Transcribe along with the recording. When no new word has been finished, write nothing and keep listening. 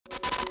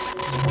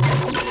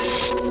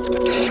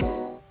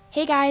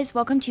Hey guys,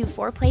 welcome to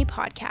Foreplay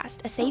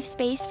Podcast, a safe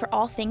space for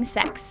all things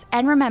sex.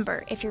 And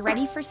remember, if you're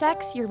ready for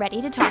sex, you're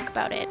ready to talk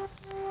about it.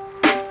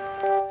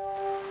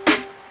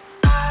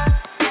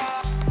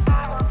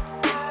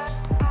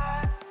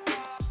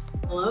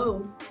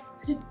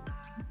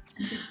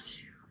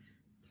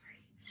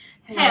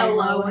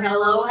 Hello.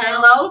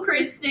 Hello,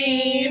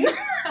 Christine.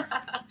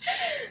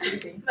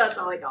 That's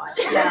all I got.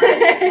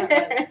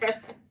 Yeah.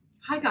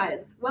 Hi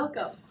guys,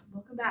 welcome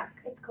back.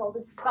 It's cold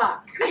as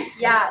fuck.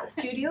 Yeah, the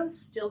studio's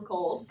still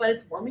cold, but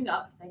it's warming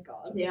up, thank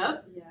God.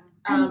 Yep.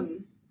 Yeah.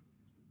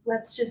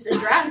 Let's just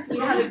address, we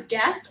have a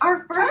guest,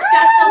 our first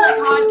guest on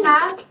the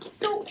podcast.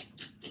 So,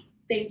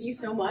 Thank you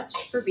so much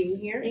for being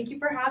here. thank you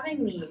for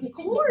having me. Of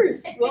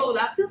course. Whoa,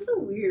 that feels so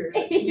weird.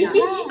 Yeah.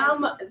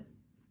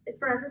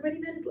 For everybody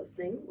that is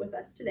listening with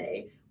us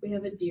today, we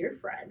have a dear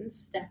friend,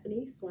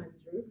 Stephanie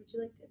Swensrud. Would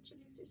you like to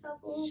introduce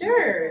yourself a little bit?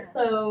 Sure.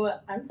 So,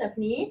 I'm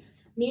Stephanie.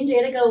 Me and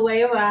Jada go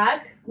way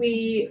back.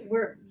 We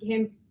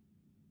became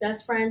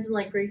best friends in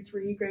like grade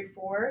 3, grade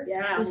 4.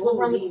 Yeah. We used to live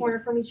around the corner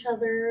from each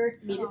other.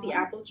 Meet at the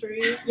apple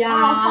tree.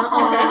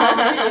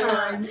 Yeah, good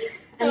times.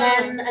 And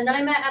then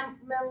I met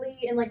Emily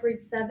in like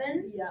grade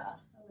 7. Yeah.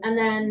 And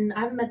then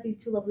I haven't met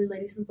these two lovely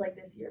ladies since like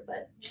this year,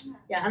 but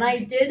yeah. And I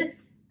did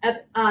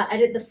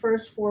edit the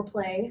first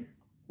Foreplay,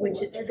 which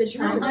good times.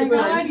 Oh my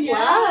God,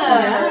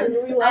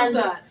 Yes. We love And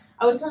that.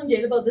 I was telling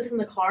Jade about this in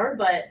the car,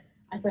 but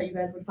I thought you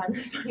guys would find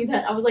this funny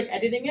that I was like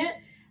editing it,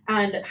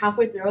 and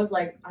halfway through I was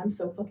like, I'm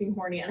so fucking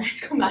horny, and I had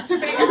to go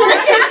masturbate.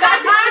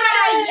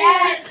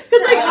 Yes.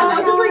 Because like I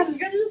was just like, you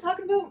guys are just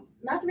talking about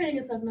masturbating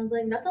and stuff, and I was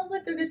like, that sounds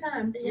like a good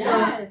time.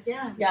 Yes. So,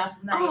 yeah.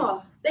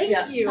 Oh, thank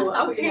Yeah. you.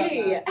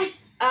 Okay.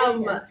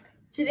 Yes.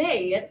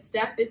 Today,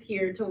 Steph is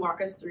here to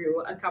walk us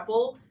through a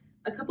couple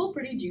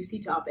pretty juicy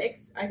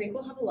topics. I think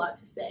we'll have a lot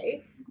to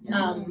say.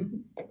 I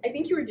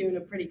think you were doing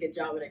a pretty good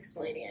job at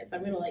explaining it, so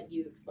I'm going to let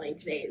you explain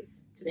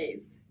today's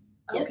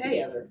get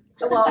together.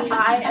 Well,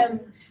 I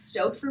am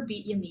stoked for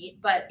Beat You Meet,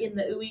 but in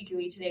the ooey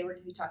gooey today, we're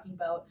going to be talking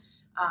about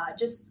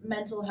just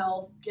mental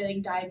health,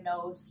 getting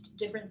diagnosed,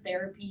 different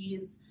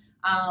therapies,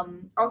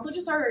 also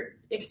just our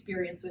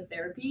experience with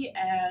therapy,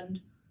 and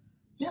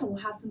yeah, we'll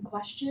have some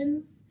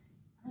questions,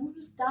 and we'll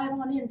just dive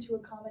on into a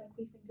common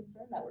queef and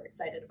concern that we're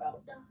excited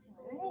about.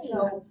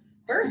 So,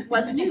 first,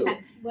 what's new?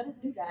 What is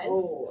new, guys?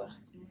 Oh.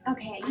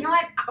 Okay, you know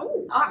what?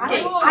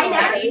 I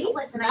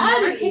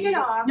never kick it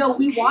off. No,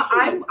 we want.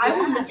 I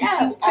will listen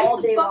to you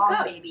all day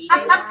long, baby.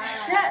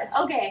 Yes.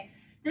 Okay,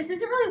 this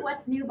isn't really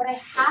what's new, but I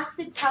have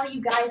to tell you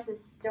guys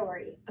this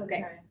story.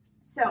 Okay.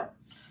 So,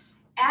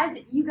 as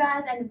you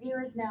guys and the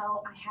viewers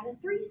know, I had a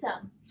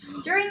threesome.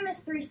 During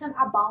this threesome,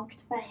 I bonked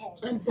my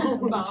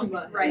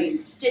head.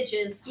 Right.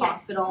 Stitches, Yes.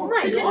 hospital. Oh my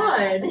stitches.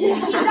 God.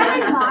 Just keep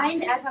that in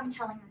mind as I'm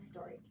telling the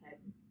story.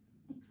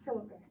 It's so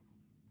embarrassing.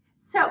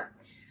 So,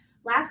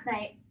 last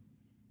night,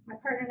 my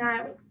partner and I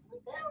were like,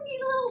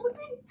 we're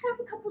gonna have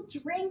a couple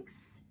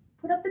drinks,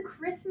 put up the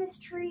Christmas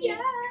tree,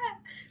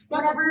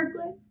 whatever,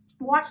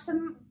 watch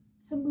some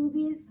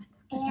movies,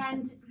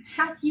 and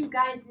as you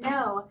guys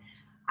know,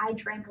 I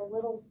drank a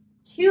little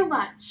too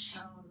much.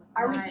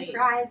 Are we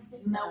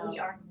surprised? No, we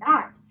are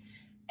not.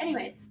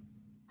 Anyways,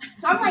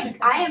 so I'm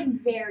like, I am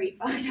very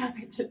fucked up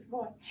at this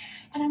point.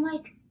 And I'm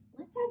like,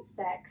 let's have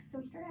sex. So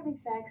we start having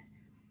sex,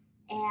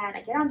 and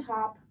I get on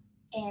top,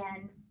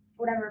 and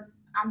whatever,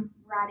 I'm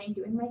riding,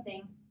 doing my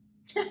thing.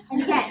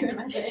 And again,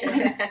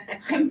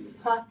 I'm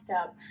fucked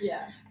up.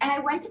 Yeah. And I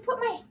went to put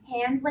my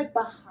hands like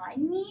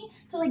behind me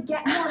to like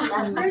get more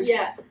leverage.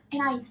 Yeah.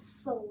 And I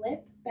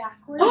slip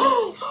backwards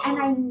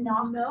and I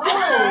knock my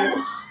head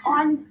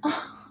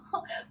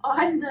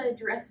on the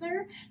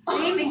dresser.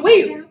 Same exact.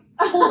 Wait.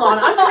 Hold on,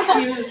 I'm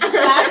confused.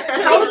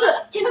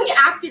 Can we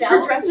act it Her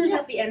out? dresser's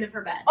at the end of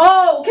her bed.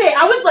 Oh, okay.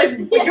 I was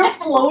like, you're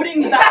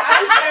floating back.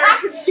 I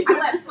was very confused. I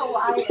went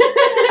flying.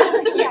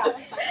 Yeah.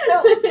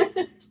 So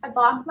I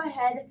bonked my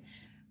head.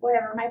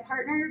 Whatever. My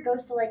partner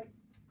goes to like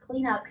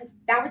clean up because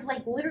that was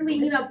like literally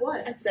Clean up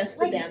what? Assess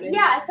the like damage.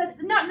 yeah. Assess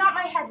not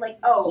my head. Like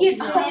he had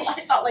finished.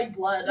 I thought like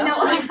blood. I No,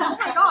 was like, oh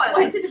my God.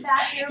 went to the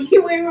bathroom.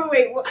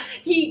 Wait.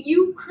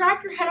 You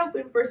crack your head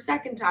open for a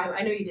second time.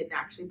 I know you didn't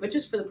actually, but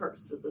just for the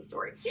purpose of the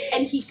story.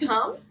 And he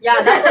comes.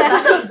 Yeah,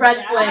 that's a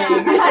red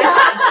flag.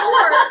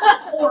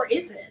 or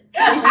is it?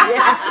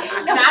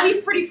 Yeah. Maddie's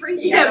pretty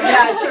freaky.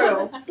 Yeah,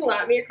 true.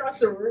 Slap me across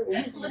the room.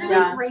 Literally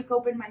Yeah. break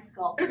open my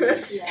skull.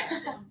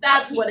 Yes.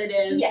 That's what it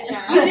is.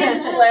 Yes. You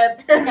didn't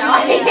slip. No,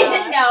 I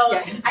didn't know.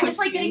 Yeah. I just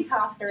like getting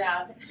tossed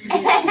around.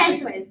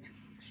 Anyways,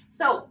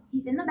 so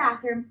he's in the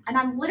bathroom, and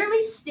I'm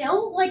literally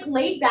still like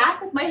laid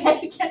back with my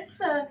head against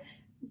the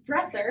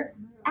dresser,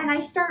 and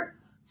I start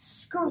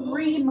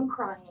scream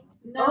crying.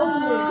 No.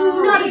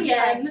 Not Again.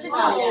 again. Just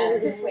Oh.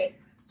 wait. Just wait.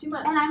 It's too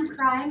much. And I'm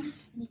crying, and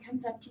he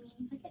comes up to me, and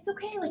he's like, "It's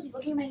okay." Like he's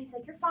looking at me, he's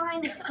like, "You're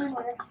fine. Like, you're fine,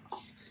 whatever."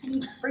 And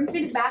he brings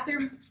me to the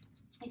bathroom.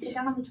 I sit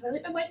down on the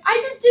toilet. I'm like, I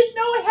just didn't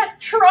know I had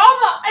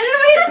trauma. I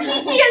didn't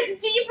know I had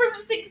PTSD from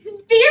this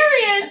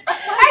experience.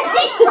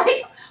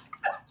 And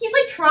he's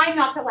like trying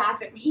not to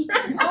laugh at me.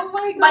 Oh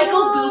my God.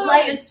 Michael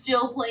Bublé is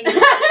still playing.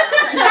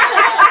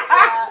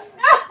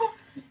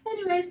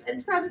 Anyways,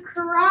 And so I'm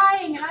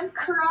crying. I'm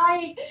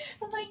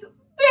like,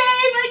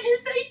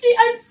 babe,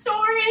 I'm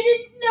sorry. I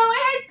didn't know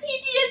I had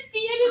PTSD. I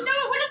didn't know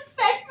it would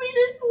affect me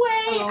this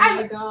way. Oh I'm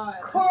my god.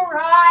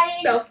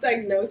 crying.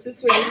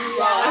 Self-diagnosis when you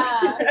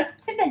locked.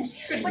 And then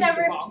Could've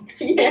whatever.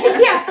 used a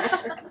bonk. Yeah.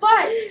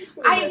 But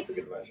For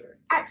good measure.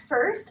 at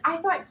first, I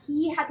thought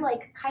he had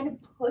like kind of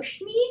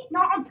pushed me,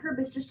 not on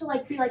purpose, just to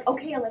like be like,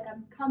 okay, like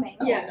I'm coming.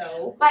 Yeah.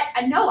 No. But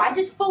no, I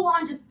just full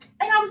on and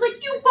I was like,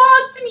 you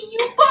bonked me,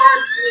 you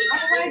bonked me,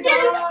 Oh you did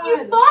it, you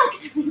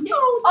bonked me,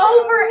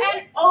 over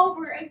and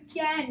over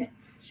again.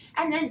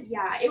 And then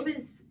it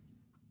was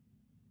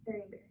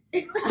very embarrassing.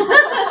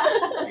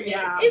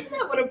 Yeah. Isn't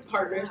that what a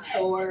partner's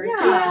for? To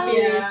Yeah.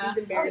 experience Yeah. these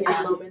embarrassing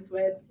Yeah. moments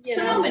with? You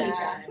So know? many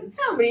times.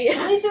 So many.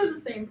 At least it was the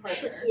same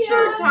partner. Yeah.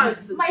 Sure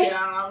times a My-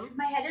 jam.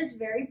 My head is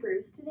very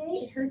bruised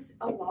today. It hurts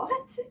a lot.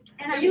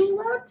 And Are I'm you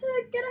allowed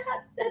to get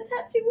a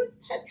tattoo with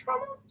head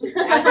trauma? Just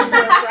as a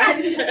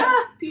girlfriend.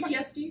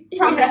 PTSD.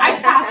 probably I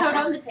pass out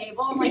on the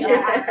table. I'm like,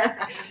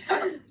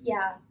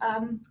 Yeah.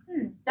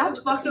 that's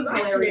So fucking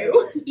that's hilarious.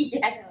 new.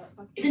 Yes.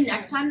 The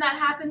next time that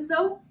happens,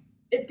 though,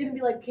 it's gonna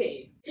be like,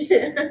 okay.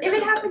 If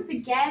it happens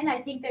again, I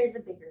think there's a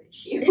bigger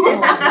issue.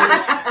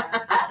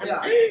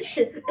 Yeah.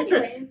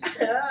 Anyways.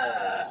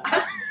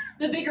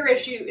 The bigger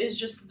issue is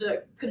just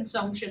the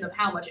consumption of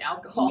how much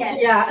alcohol. Yes.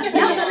 Yeah.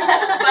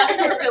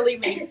 That's what really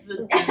makes it.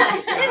 It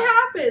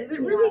happens.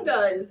 It really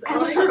does. And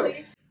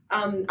Honestly.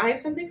 I have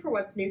something for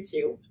what's new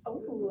too.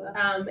 Oh.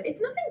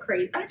 It's nothing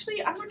crazy.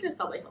 Actually, I'm not gonna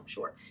sell myself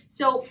short.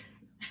 So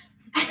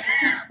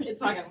It's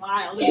fucking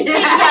wild.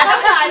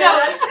 I know.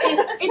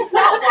 It's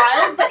not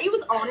wild, but it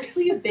was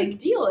honestly a big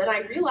deal, and I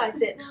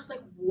realized it, and I was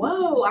like,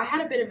 "Whoa!" I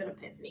had a bit of an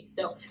epiphany.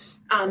 So,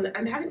 I'm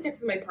having sex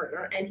with my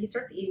partner, and he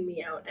starts eating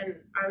me out, and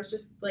I was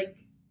just like,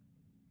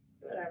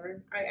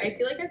 "Whatever." I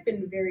feel like I've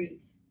been very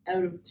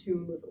out of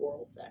tune with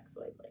oral sex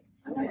lately.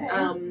 Okay.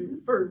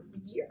 For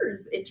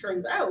years, it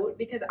turns out,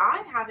 because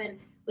I haven't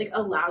like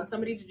allowed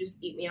somebody to just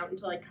eat me out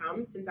until I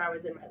come since I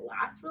was in my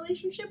last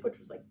relationship, which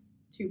was like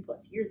 2+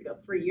 years ago,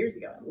 3 years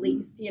ago at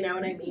least, you know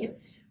what I mean?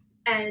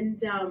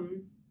 And I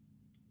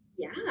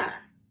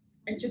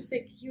just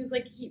like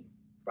he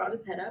brought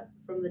his head up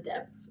from the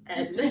depths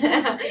and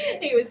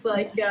he was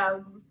like,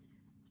 does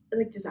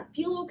that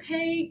feel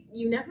okay?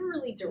 You never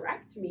really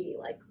direct me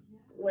like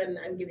when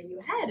I'm giving you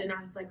a head, and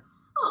I was like,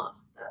 huh,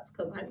 that's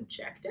because I'm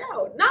checked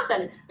out. Not that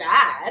it's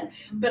bad,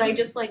 but I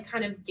just like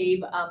kind of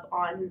gave up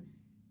on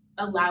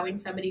allowing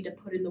somebody to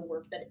put in the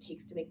work that it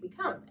takes to make me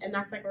come, and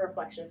that's like a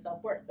reflection of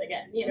self-worth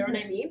again, you know what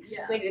I mean?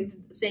 Yeah. Like it's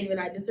saying that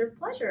I deserve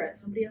pleasure at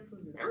somebody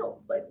else's mouth,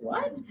 like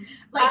what?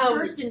 Like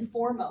first and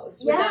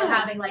foremost, without Yeah.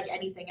 having like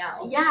anything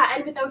else. Yeah,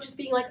 and without just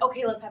being like,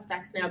 okay, let's have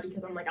sex now,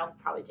 because I'm like, I'll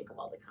probably take a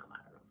while to come, I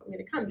don't know if I'm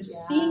gonna come,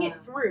 just seeing it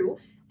through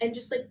and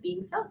just like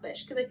being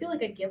selfish, because I feel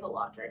like I give a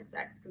lot during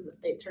sex because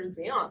it turns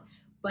me on,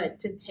 but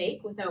to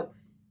take without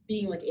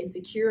being like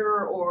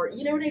insecure or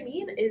you know what I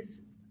mean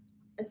is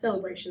a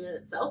celebration in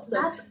itself. So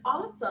That's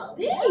awesome.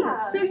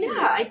 thanks. So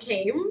I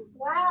came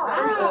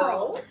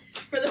Wow.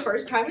 for the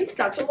first time in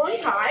such a long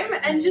time,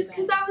 and just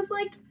because I was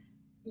like,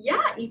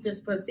 yeah, eat this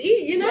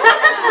pussy, you know.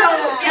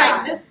 So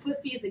Like, this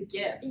pussy is a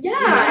gift. yeah,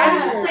 I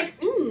was just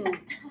Yes. like,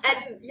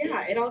 and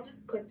it all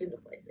just clicked into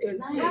place. It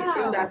was great. It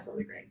was Nice.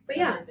 absolutely great. But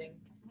yeah, Amazing.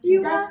 do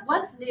you? Steph,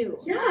 what's new?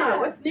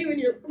 What's new in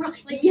your?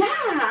 Like,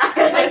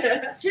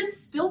 Yeah.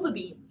 Just spill the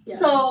beans.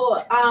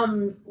 So,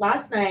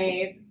 last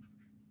night,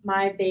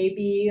 my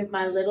baby,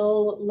 my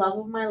little love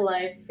of my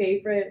life,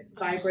 favorite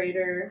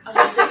vibrator,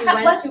 she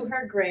went to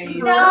her grave.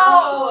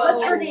 No.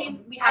 What's her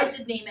name? We had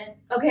to name it.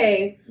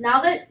 Okay,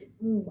 now that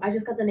I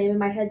just got the name in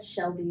my head,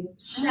 Shelby.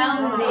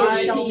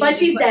 Shelby. But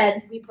she's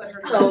dead. We put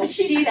her. So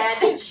She's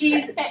dead.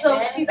 she's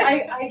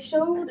I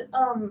showed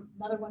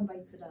Another one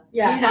bites the dust.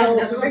 Yeah, I'll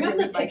another bring one up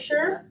the really bites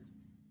picture. dust.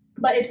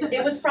 but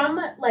it was from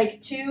like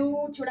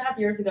 2.5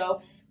 years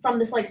ago from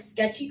this like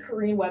sketchy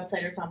Korean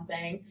website or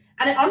something.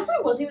 And it honestly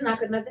wasn't even that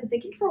good. And I've been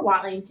thinking for a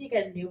while, I need to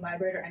get a new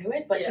vibrator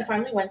anyways, but she Yeah.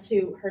 finally went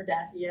to her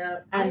death.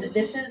 Yeah. And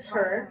this is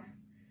her.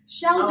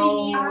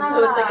 Shelby. Oh,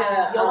 so it's like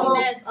A a little,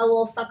 Nest. a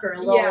little sucker, a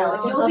little, Yeah,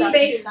 like like a a little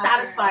face suction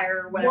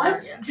satisfier or whatever.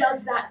 What Yeah.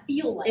 does that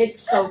feel like? It's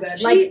so good.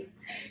 She- Like,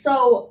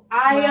 so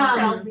I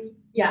Shelby.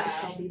 yeah, Wow.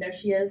 Shelby, there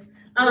she is.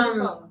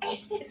 Beautiful.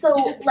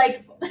 So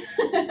like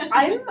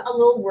I'm a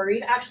little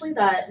worried actually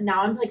that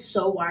now I'm like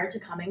so wired to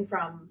coming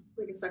from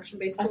like a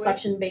suction-based a toy.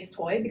 suction-based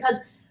toy because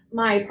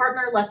my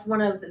partner left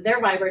one of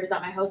their vibrators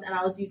at my house and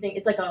I was using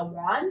it's like a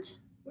wand.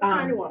 What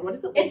kind of one? What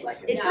does it look It's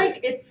like? like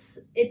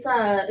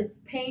it's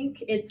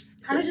pink. It's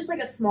kind of just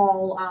like a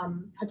small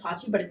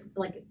Hitachi, but it's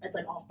like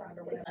off-brand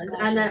or whatever.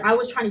 Gotcha. And then I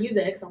was trying to use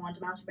it because I wanted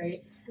to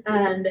masturbate,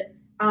 and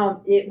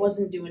it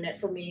wasn't doing it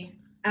for me.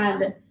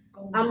 And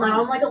I'm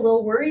like a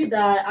little worried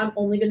that I'm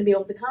only going to be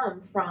able to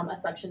come from a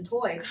suction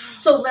toy.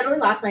 So literally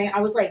last night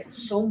I was like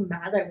so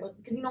mad that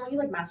because you know when you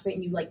like masturbate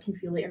and you like can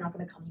feel that you're not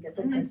going to come, you get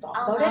so pissed off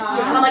about it.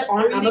 Uh-huh. And I'm like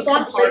on Or you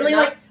Amazon, become hard literally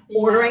enough. like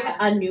ordering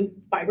a new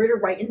vibrator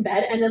right in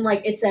bed, and then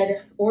like it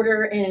said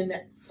order in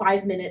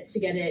 5 minutes to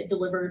get it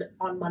delivered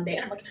on Monday,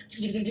 and I'm like,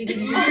 it's like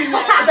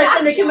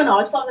the Nicki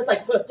Minaj song that's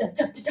like,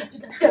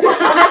 I'm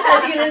like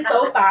typing it in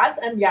so fast,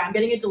 and yeah, I'm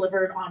getting it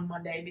delivered on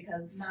Monday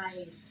because.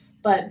 Nice.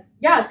 But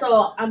yeah,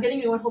 so I'm getting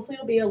a new one. Hopefully,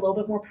 it'll be a little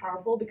bit more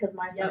powerful because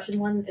my section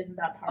one isn't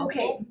that powerful.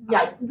 Okay,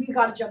 Yeah. we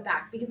gotta jump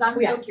back because I'm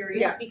so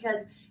curious Yeah.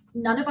 because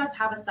none of us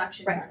have a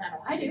suction Right. one at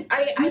all. I do.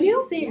 I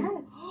do.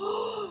 Same.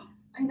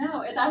 I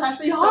know. That's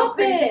actually so Stop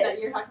crazy it. that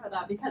you're talking about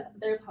that because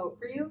there's hope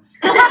for you.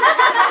 Because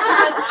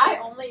I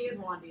only use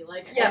Wandy.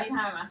 Like, Yeah.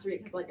 anytime I masturbate,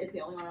 because like it's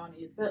the only one I want to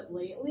use. But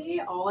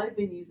lately, all I've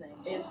been using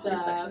is the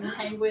section.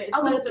 penguin.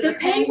 Oh, what is it, The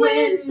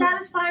penguin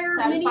satisfier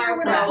mini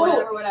or Pro,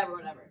 whatever.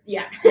 whatever.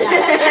 Yeah. Yeah,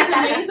 it's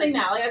amazing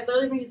now. Like I've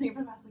literally been using it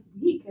for the past like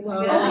week. And I'm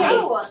Wow.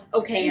 gonna-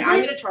 Okay. Okay, Is I'm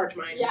it- gonna charge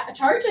mine. Yeah,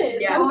 charge it.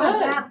 It's Yeah. so Oh, good.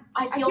 damn.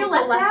 I feel feel so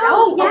left left out. out.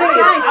 Oh, Yeah.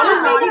 okay. Guys, I it's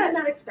was not saying even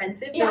that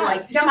expensive. Yeah. They're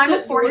like Yeah, mine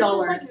was yours is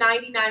 $40. like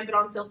 99, but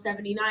on sale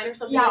 79 or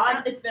something. Yeah,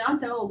 like that. it's been on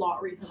sale a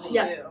lot recently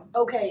Yeah. too.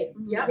 Okay.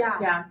 Yep. Yeah.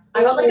 Yeah,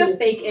 I got like a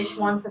fake-ish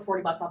one for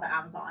 $40 off of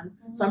Amazon,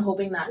 so I'm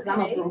hoping that because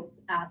I'm Okay. a broke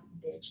ass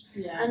bitch.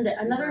 Yeah. And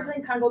another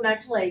thing, kind of go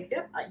back to like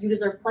you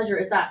deserve pleasure,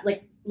 is that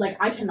like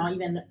I cannot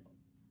even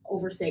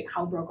overstate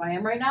how broke I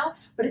am right now,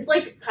 but it's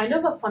like kind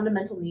of a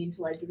fundamental need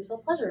to like give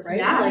yourself pleasure, right?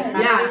 Yeah. Like Yeah.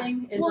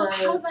 masturbating is Well, a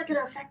how is that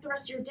gonna affect the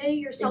rest of your day?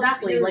 Your self,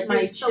 exactly your, like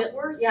my your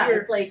self-worth. yeah, your-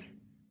 it's like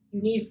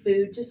you need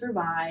food to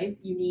survive,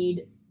 you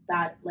need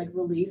that like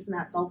release and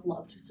that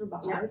self-love to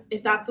survive. Yeah.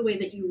 If that's the way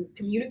that you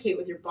communicate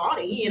with your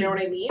body, you know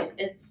what I mean?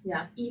 It's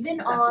Even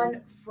Exactly.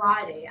 on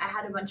Friday, I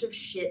had a bunch of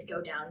shit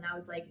go down, and I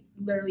was like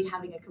literally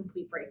having a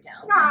complete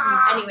breakdown.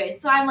 Ah. Anyway,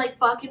 so I'm like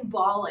fucking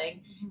bawling,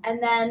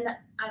 and then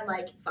I'm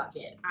like, fuck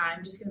it,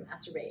 I'm just gonna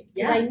masturbate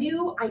because Yeah. I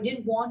knew I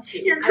didn't want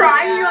to. You're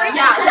crying. You're like,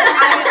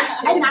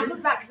 And that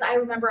goes back because I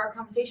remember our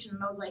conversation,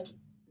 and I was like,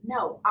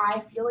 no,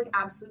 I feel like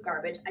absolute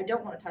garbage. I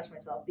don't want to touch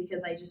myself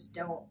because I just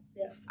don't.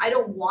 I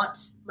don't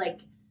want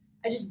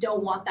I just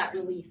don't want that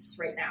release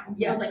right now. I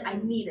Yeah. was like, I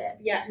need it.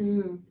 Yeah.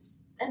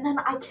 And then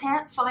I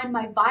can't find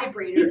my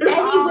vibrator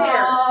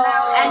anywhere.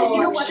 And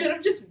you know what? I should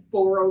have just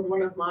borrowed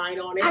one of mine,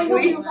 honestly. I know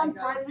it was Oh my on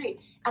God. Friday night,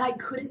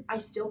 and I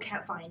still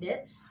can't find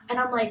it. And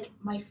I'm like,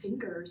 my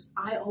fingers,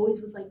 I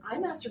always was like, I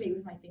masturbate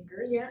with my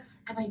fingers, Yeah.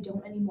 and I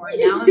don't anymore. And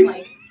now I'm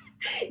like,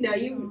 Now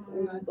you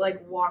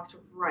like walked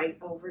right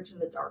over to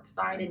the dark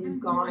side and you've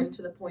gone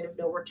to the point of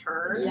no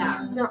return.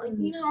 Yeah. It's not like,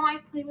 I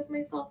play with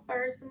myself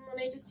first and then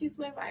I just use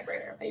my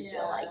vibrator if I feel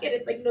Yeah. like it.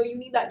 It's like, no, you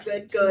need that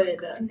good.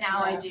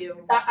 now I do.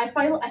 That I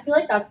feel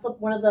like that's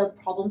one of the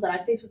problems that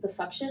I face with the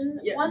suction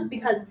Yeah. ones,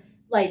 because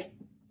like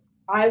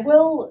I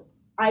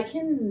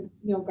can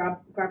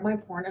grab my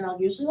porn, and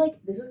I'll usually like,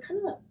 this is kind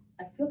of,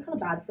 I feel kind of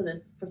bad for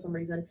this for some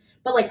reason,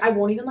 but like I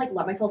won't even like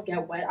let myself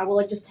get wet. I will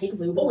like just take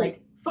lube and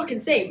like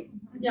Fucking same.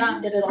 Yeah.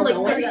 get it all For like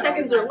going. 30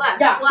 seconds or less.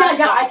 Yeah, Blast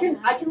off. I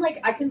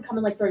can come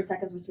in like 30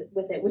 seconds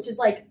with it, which is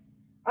like,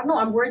 I don't know,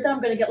 I'm worried that I'm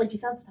gonna get like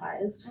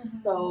desensitized.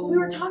 So We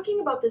were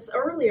talking about this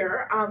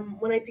earlier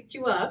when I picked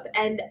you up,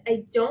 and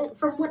I don't,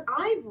 from what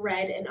I've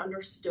read and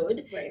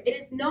understood, right. it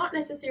is not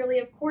necessarily,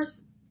 of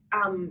course,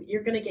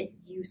 you're going to get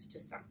used to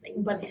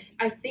something, but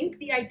I think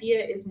the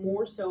idea is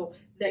more so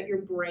that your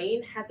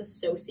brain has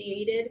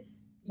associated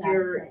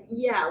your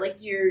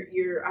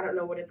I don't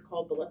know what it's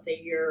called, but let's say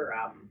your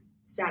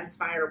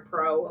Satisfier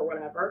Pro or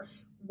whatever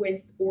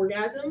with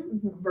orgasm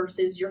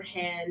versus your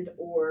hand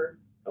or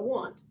a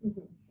wand.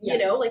 You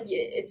know, like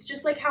it's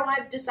just like how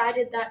I've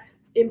decided that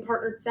in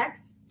partnered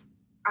sex,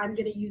 I'm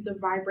going to use a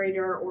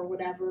vibrator or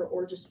whatever,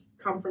 or just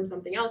come from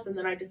something else. And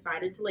then I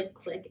decided to like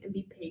click and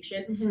be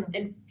patient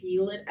and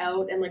feel it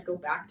out and like go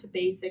back to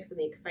basics and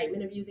the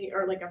excitement of using it,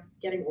 or like of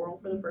getting oral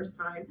for the first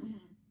time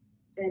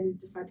and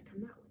decide to come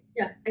that way.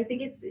 Yeah. I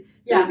think it's,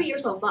 don't beat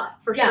yourself up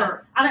for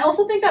sure. And I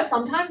also think that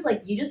sometimes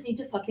like you just need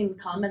to fucking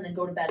come and then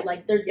go to bed.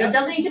 Like it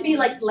doesn't need to be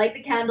like light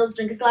the candles,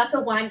 drink a glass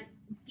of wine,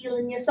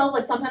 feeling yourself.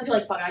 Like sometimes you're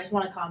like, fuck, I just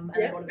want to come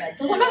and then go to bed.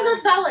 So sometimes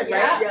that's valid,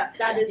 right? Yeah,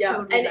 That is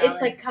totally and valid.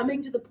 it's like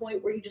coming to the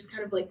point where you just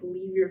kind of like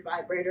leave your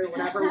vibrator or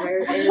whatever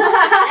where it is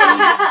and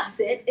you just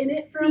sit in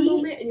it for a See?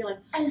 moment and you're like,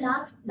 And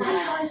that's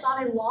how I thought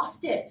I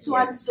lost it. So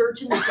Yeah. I'm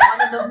searching the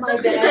bottom of my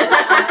bed.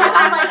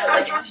 I'm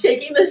like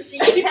shaking the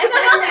sheets.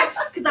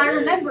 because I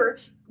remember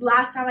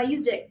last time I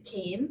used it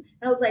came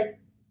and I was like,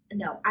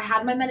 no, I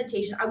had my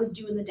meditation. I was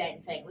doing the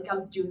dang thing. Like I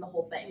was doing the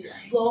whole thing. Nice.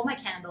 Blow out my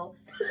candle.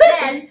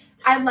 Then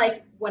I'm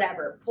like,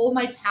 whatever, pull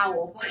my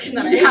towel fucking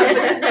that I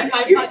have between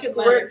my Your fucking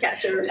squirt legs.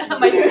 catcher.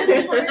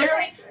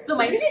 Literally, so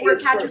my Your squirt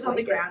squirt catcher's on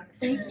the blanket. ground.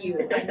 Thank you.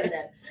 I did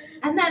it.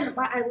 And then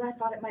I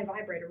thought my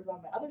vibrator was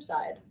on my other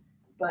side,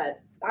 but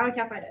I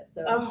can't find it.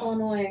 So That's so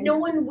annoying. No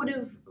one would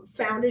have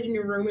found it in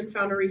your room and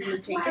found a reason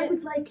that's to why take I it.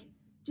 was like,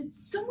 did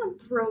someone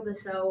throw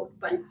this out?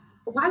 But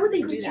why would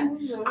they do that?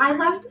 You I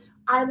left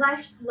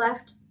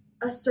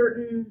a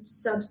certain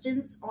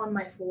substance on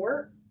my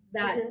floor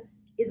that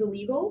is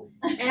illegal,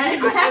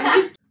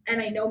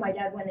 and I know my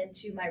dad went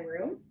into my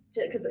room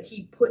because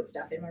he put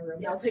stuff in my room.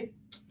 And I was like,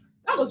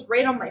 that was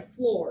right on my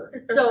floor.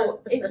 So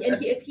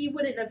if he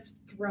wouldn't have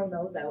thrown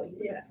those out, he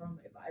would have thrown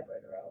my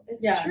vibrator out.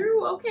 It's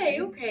true. Okay.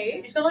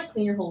 You just gotta like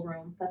clean your whole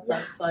room. That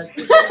sucks, but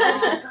It's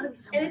gotta be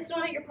somewhere. And it's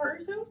not at your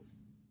partner's house?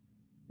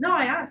 No,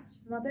 I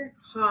asked. Mother.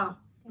 Huh.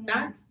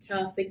 That's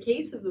tough. The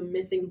case of the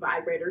missing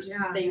vibrators.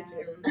 Yeah. Stay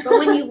tuned. But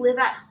when you live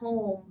at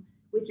home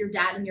with your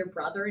dad and your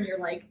brother, and you're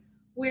like,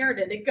 where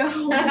did it go?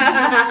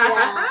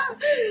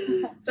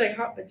 It's like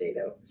hot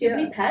potato. Do you have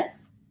any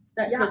pets?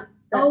 That Yeah. that-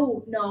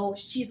 Oh no,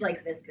 she's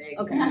like this big.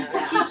 Okay.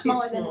 Yeah. She's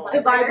smaller than small.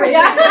 The vibrator.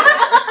 Yeah.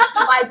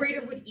 The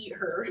vibrator would eat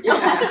her. Oh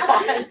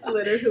my god.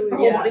 Literally. Her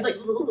whole Yeah. body's like.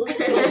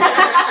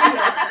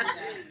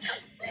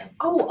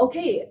 Oh,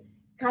 okay.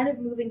 Kind of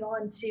moving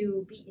on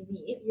to Beat and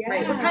Meet.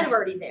 Right, we're Yeah. kind of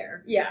already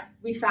there. Yeah.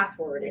 We fast In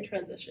forwarded.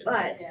 transition.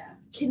 But Yeah.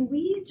 can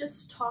we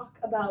just talk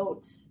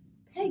about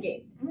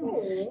pegging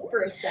Oh.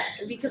 for a sec?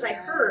 Because I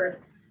Yeah. heard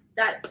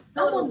that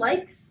someone little-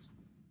 likes,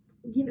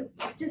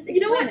 just You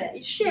know explain what?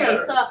 it. Share.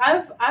 Okay, so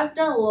I've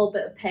done a little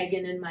bit of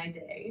pegging in my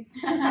day.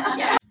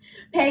 Yeah.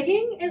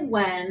 Pegging is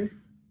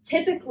when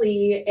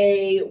typically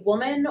a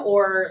woman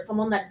or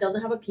someone that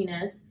doesn't have a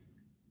penis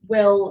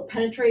will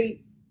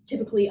penetrate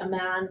typically a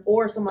man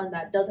or someone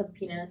that does have a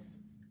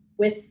penis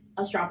with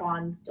a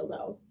strap-on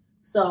dildo.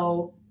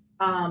 So,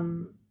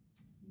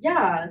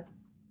 yeah,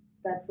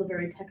 that's the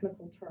very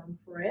technical term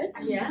for it.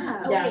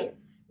 Yeah. Yeah. Okay.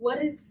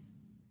 What's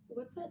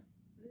that?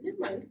 Never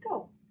mind.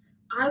 Go.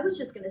 I was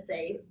just gonna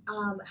say,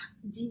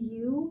 do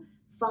you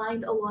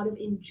find a lot of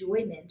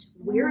enjoyment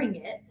wearing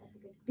it?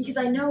 Because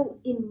I know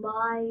in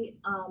my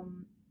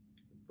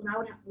when I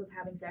was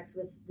having sex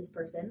with this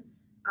person,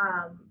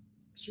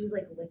 she was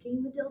like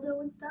licking the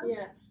dildo and stuff.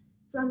 Yeah.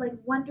 So I'm like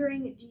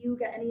wondering, do you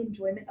get any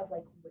enjoyment of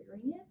like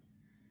wearing it?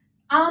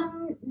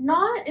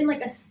 Not in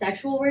like a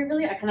sexual way,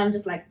 really. I kind of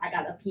just like, I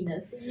got a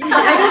penis. Yeah.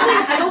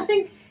 I don't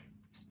think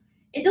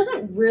it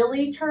doesn't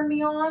really turn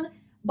me on,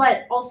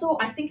 but also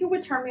I think it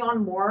would turn me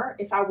on more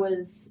if I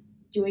was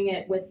doing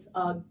it with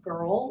a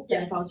girl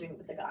than Yeah. if I was doing it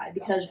with a guy,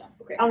 because Gotcha.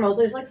 Okay. I don't know,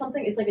 there's like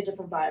something, it's like a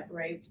different vibe,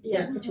 right?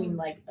 Yeah. Between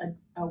like a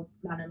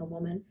man and a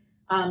woman.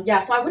 Yeah,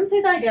 so I wouldn't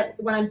say that I get,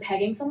 when I'm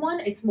pegging someone,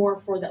 it's more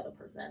for the other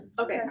person,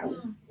 Okay. I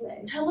would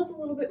say. Tell us a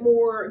little bit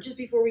more, just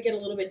before we get a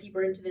little bit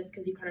deeper into this,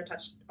 because you kind of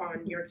touched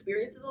on your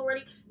experiences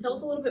already. Tell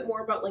us a little bit more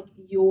about like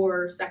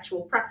your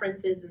sexual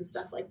preferences and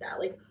stuff like that.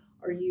 Like,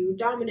 are you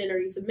dominant? Are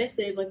you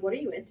submissive? Like, what are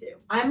you into?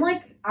 I'm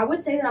like, I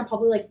would say that I'm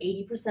probably like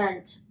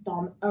 80%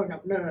 no,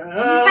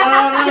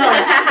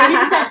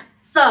 80%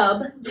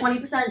 sub,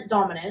 20%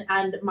 dominant,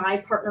 and my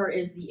partner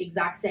is the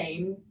exact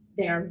same.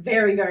 They are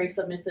very, very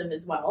submissive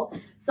as well.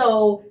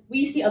 So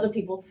we see other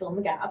people to fill in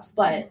the gaps,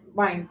 but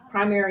my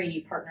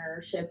primary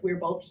partnership, we're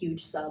both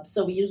huge subs,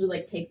 so we usually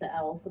like take the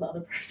L for the other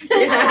person.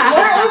 Or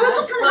we'll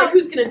just kind of like,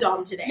 who's gonna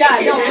dom today?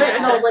 yeah,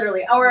 no,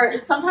 literally. Or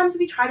sometimes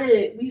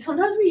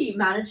we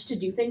manage to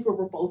do things where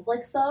we're both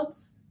like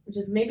subs, which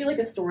is maybe like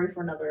a story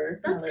for another.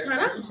 That's another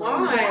kind of episode.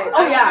 hot.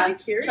 Oh, yeah. I'm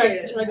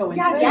curious. Should I go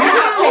into Yeah, it?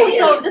 yes. Okay,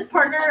 so this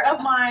partner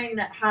of mine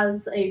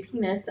has a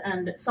penis,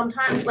 and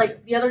sometimes,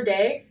 like the other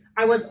day,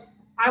 I was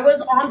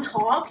on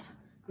top.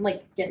 I'm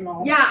like getting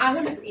all. Yeah, I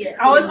want to see it.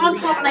 I was on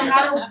top, and I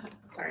had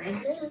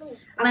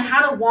and I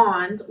had a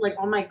wand like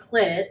on my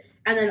clit,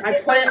 and then I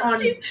put it on.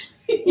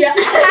 Yeah,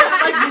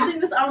 I'm like using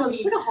this. I don't know.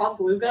 It's like a hot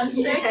glue gun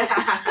stick.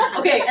 Yeah.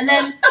 Okay, and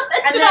then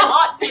It's a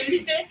hot glue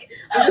stick.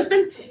 I've just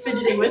been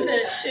fidgeting with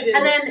it. It is.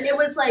 And then it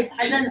was like,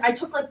 and then I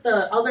took like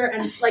the other,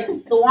 and like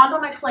the wand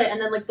on my clit,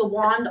 and then like the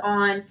wand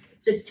on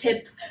the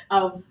tip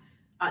of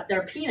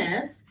their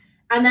penis,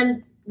 and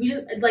then we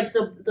just like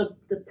the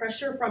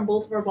pressure from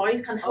both of our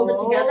bodies kind of held it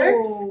together,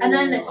 and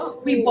then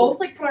we both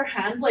like put our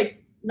hands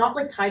like not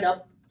like tied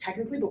up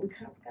technically, but we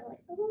kind of like,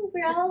 oh,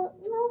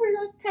 we're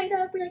not tied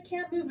up, we like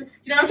can't move.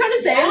 You know what I'm trying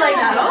to say? Like,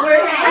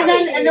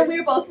 Yeah. and then we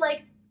were both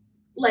like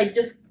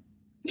just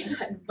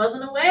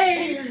buzzing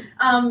away.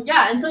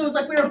 Yeah, and so it was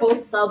like we were both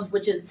subs,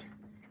 which is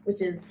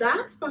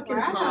That's fucking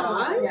Wow.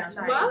 hot. Yeah.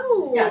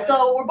 Wow. yeah.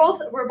 So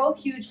we're both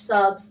huge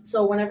subs.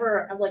 So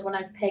whenever when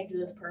I've pegged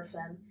this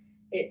person,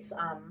 it's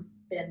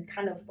been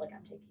kind of like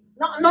I'm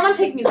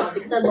taking it on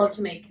because I love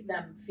to make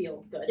them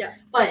feel good. Yeah.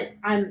 But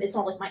it's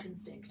not like my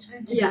instinct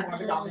to Yeah. be more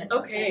of a dominant.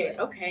 Okay. person.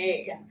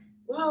 Okay. Yeah.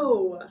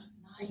 Whoa.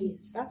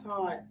 Nice. That's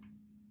hot. I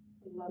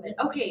love it.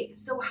 Okay,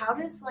 so how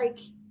does like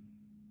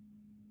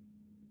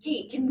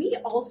Kate, can we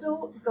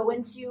also go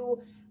into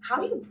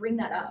how do you bring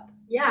that up?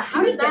 Yeah. How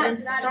How did did get that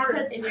into that? start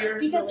Because- in your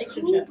Because who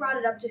relationship? brought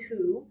it up to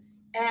who,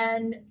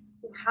 and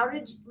how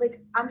did like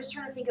I'm just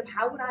trying to think of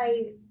how would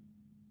I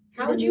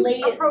How would you lay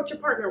it- approach a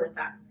partner with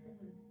that?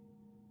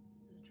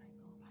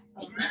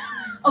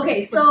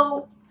 Okay,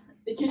 so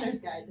Beginner's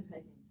Guide to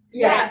Pegging.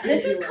 Yes.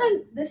 this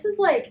is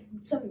like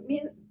so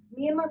me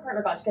and my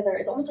partner got together.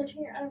 It's almost our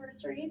 10-year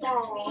anniversary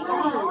next week.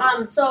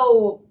 Aw.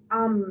 So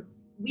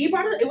we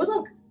brought it. It was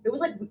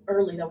like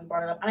early that we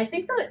brought it up, and I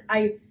think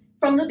that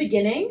from the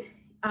beginning,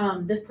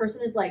 this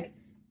person is like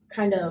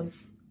kind of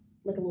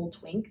like a little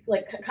twink,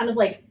 like kind of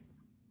like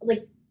you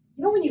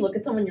know when you look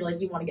at someone, you're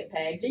like you want to get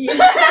pegged. Yeah.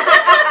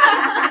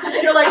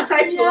 You're like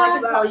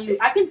I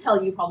I can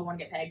tell you probably want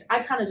to get pegged.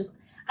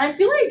 I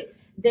feel like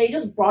they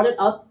just brought it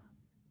up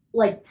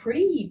like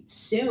pretty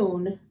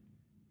soon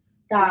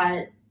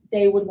that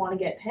they would want to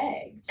get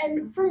pegged.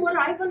 And from what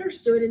I've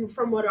understood and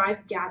from what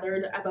I've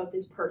gathered about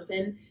this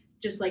person,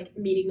 just like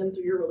meeting them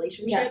through your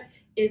relationship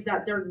is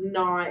that they're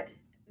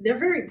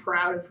very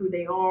proud of who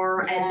they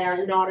are and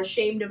they're not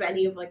ashamed of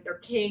any of like their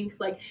kinks.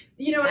 Like,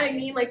 you know what I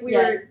mean? Like we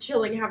were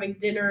chilling having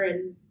dinner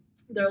and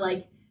they're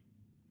like,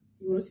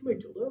 you want to see my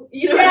dildo?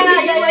 You know what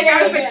I mean? Like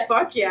I was like,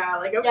 fuck yeah,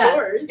 like of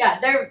course. Yeah,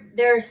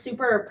 they're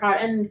super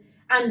proud and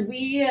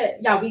we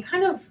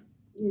kind of,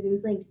 it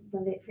was like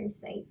love at first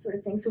sight sort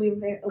of thing. So we were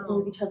very open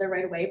with each other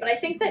right away. But I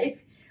think that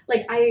if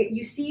like I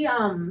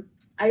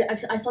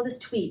saw this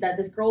tweet that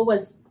this girl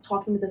was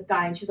talking to this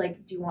guy and she's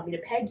like, do you want me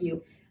to peg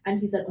you? And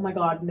he said, oh my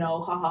god,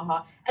 no, ha ha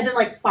ha. And then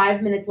like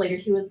 5 minutes later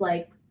he was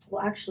like,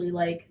 well actually,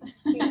 like,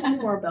 can you tell me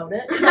more about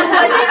it? So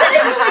I think that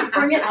if you like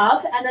bring it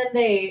up and then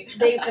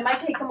it might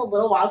take them a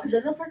little while because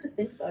then they'll start to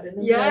think about it.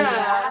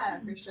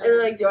 And For sure.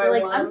 They're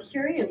like, I'm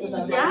curious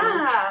about it.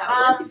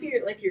 Yeah. Once if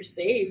you're like you're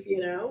safe, you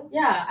know?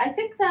 Yeah, I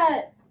think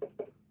that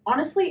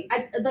honestly,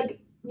 I like,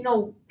 you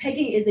know,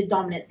 pegging is a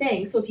dominant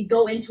thing. So if you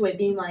go into it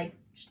being like,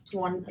 do you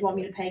want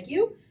me to peg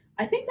you?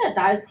 I think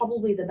that is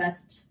probably the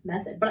best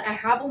method. But I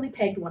have only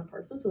pegged one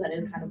person, so that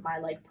is kind of my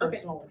like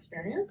personal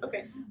experience.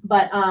 Okay.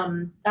 But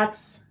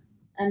that's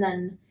and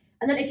then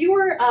if you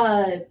were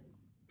a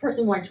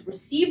person wanting to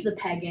receive the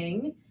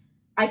pegging,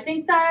 I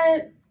think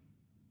that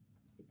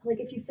like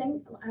if you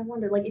think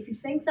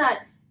that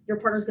your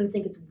partner's going to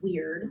think it's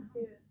weird,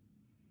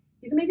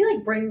 you can maybe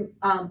like bring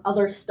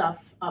other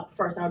stuff up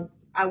first.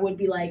 I would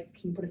be like,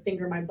 can you put a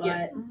finger in my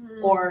butt,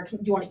 or do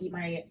you want to eat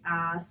my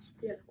ass,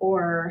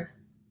 or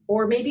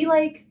maybe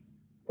like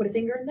put a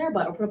finger in their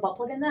butt, or put a butt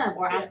plug in them,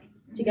 or ask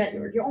to get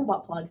your own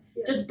butt plug.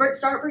 Just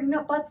start bringing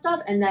up butt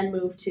stuff, and then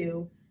move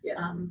to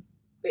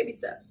baby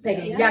steps.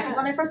 Pegging. Yeah, because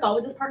when I first got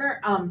with this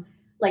partner,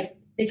 like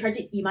they tried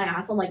to eat my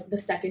ass on like the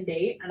second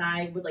date, and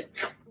I was like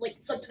no.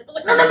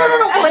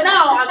 But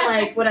now I'm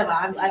like, whatever.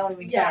 I don't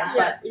even care.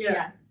 But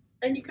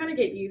and you kind of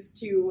get used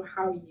to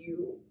how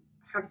you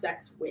have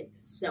sex with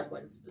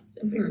someone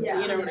specifically.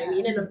 You know what I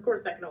mean? And of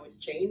course, that can always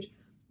change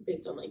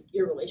based on like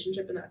your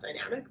relationship and that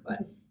dynamic, but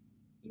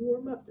you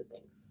warm up to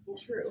things.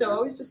 True. So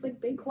always just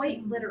like big quite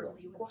steps.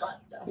 literally with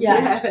butt stuff.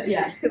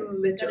 Yeah.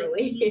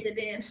 Literally. Ease it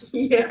in.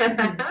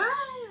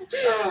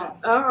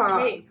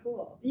 Okay,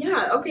 cool.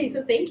 Yeah. Okay.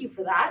 So thank you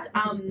for that.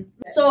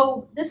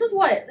 So this is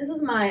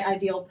my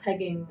ideal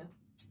pegging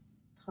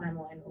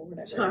timeline or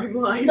whatever.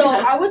 Timeline. So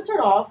I would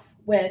start off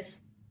with,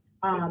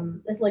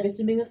 it's like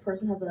assuming this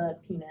person has a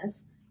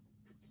penis,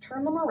 let's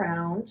turn them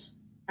around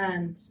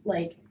and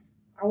like.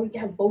 I would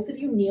have both of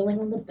you kneeling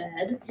on the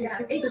bed.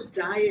 Yeah, it's a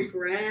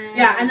diagram.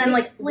 Yeah, and then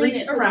like Explain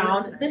reach it for the around.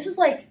 listeners. This is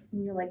like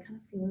when you're like kind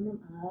of feeling them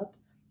up,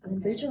 and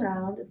then reach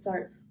around and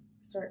start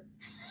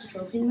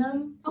stroking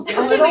them. Okay,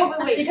 a little,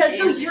 wait. Because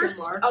so you're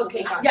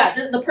okay. Gotcha.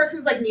 Yeah, the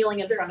person's like kneeling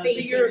in front of So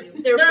you.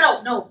 they're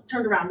No,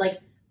 turned around. Like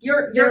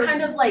you're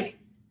kind of like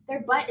Their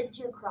butt is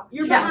to your crotch.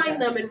 you're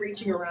behind them and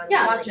reaching around.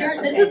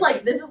 This is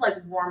like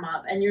warm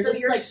up, and you're So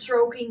just you're like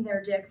stroking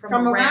their dick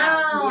from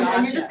around, Gotcha.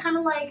 and you're just kind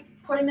of like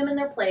putting them in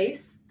their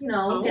place, you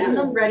know, getting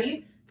them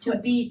ready to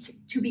be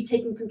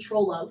taken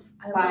control of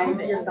by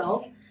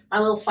yourself. My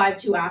little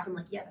 5'2" ass, I'm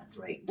like, yeah, that's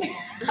right.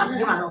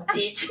 You're my little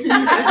bitch.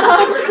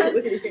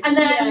 And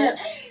then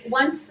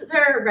once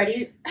they're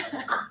ready,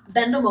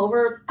 bend them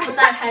over, put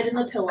that head in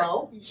the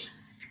pillow,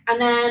 and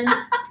then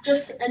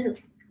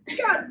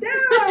God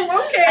damn,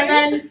 okay. And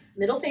then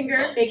middle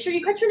finger. Make sure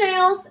you cut your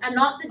nails, and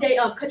not the day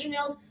of. Cut your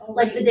nails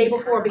like the day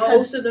before,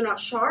 because so they're not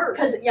sharp.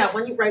 Because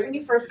when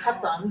you first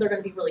cut them, they're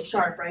gonna be really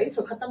sharp, right?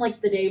 So cut them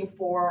like the day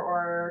before,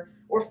 or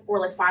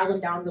like file them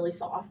down really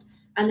soft,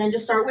 and then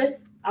just start with,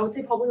 I would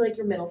say probably like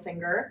your middle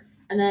finger,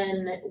 and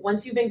then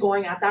once you've been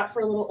going at that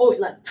for a little,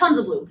 tons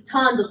of lube.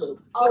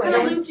 What kind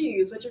of lube do you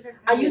use? What's your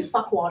favorite? I use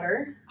fuck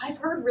water. I've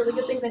heard really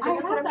good things. I think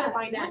that's what I'm gonna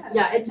buy next.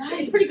 Yeah, it's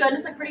pretty good.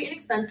 It's like pretty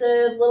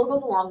inexpensive. Little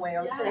goes a long way,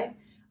 I would say.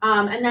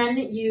 And then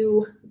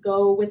you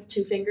go with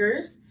 2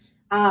 fingers,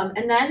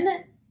 and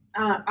then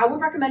I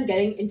would recommend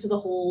getting into the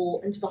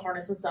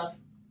harness and stuff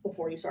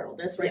before you start all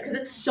this, right? Because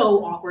it's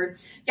so awkward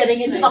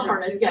getting into the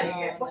harness.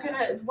 Yeah. What kind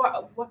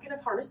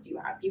of harness do you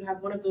have? Do you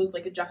have one of those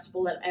like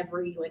adjustable at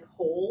every like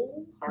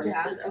hole harness?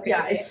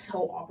 Yeah. It's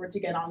so awkward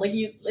to get on. Like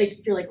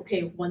you're like,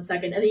 okay, 1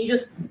 second, and then you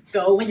just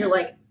go and you're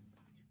like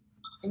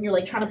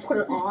trying to put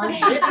it on.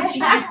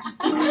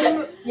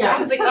 Yeah. I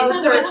was like,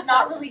 so it's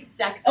not really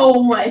sexy.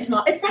 Oh my, it's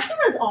not. It's sexy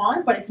when it's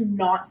on, but it's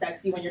not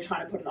sexy when you're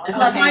trying to put it on. So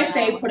that's why I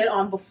say put it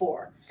on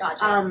before.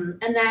 Gotcha.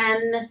 And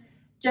then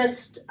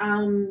just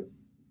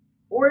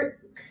or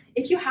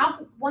if you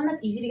have one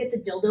that's easy to get the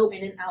dildo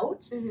in and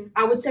out,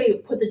 I would say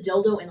put the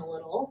dildo in a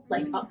little,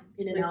 like up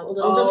in and out a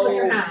little, just with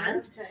your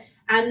hand,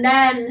 and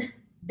then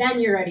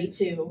you're ready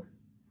to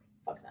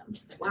fuck them.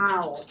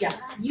 Wow. Yeah.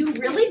 You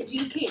really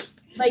do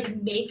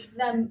make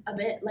them a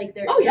bit like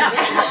they're. Oh yeah.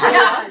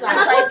 Yeah. And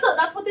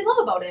that's what they love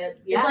about it.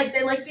 Yeah. It's like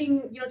they like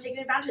being taken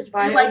advantage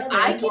by. Like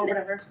I can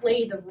can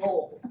play the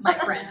role, my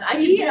friend. I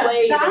See, can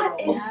play the that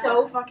role. is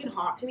so fucking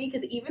hot to me,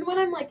 because even when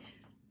I'm like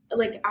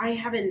I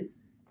haven't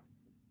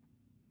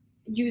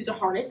used a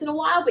harness in a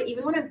while, but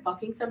even when I'm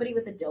fucking somebody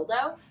with a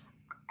dildo,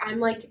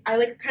 I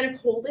like kind of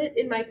hold it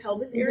in my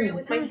pelvis area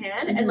with my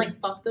hand and like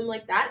fuck them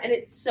like that, and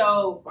it's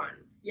so fun.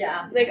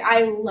 Yeah. Like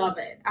I love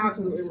it,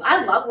 absolutely love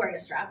it. I love wearing a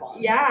strap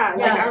on. Yeah,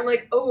 like Yeah. I'm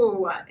like,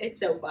 oh, it's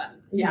so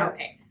fun. Yeah, Mhm.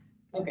 okay.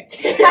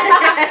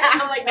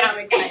 I'm like, now I'm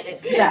excited.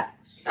 Yeah.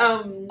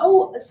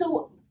 Oh,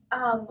 so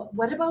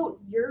what about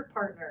your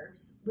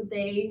partners? Would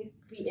they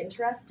be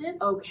interested?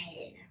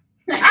 Okay.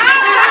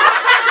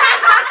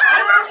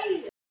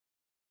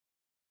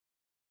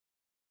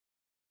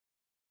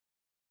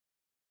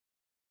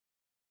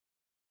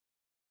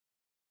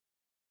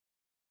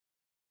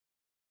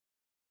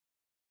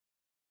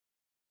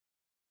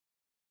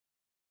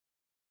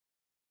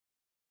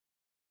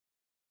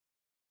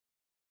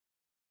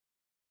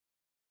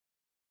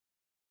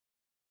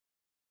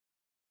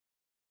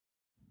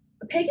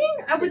 Pegging,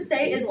 I would It's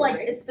say, is anal, like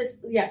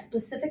right?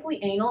 specifically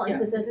anal and Yeah.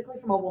 specifically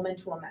from a woman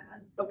to a man.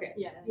 Okay.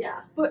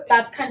 Yeah. But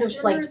That's kind of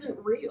gender like isn't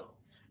real.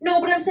 no,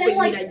 but I'm saying Wait, you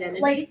like mean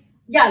identities? like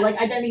yeah, like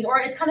identities, or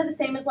it's kind of the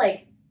same as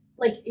like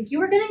if you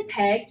were getting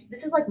pegged.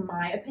 This is like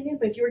my opinion,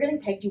 but if you were getting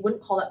pegged, you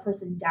wouldn't call that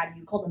person daddy.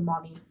 You'd call them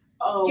mommy.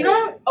 Oh. Do you know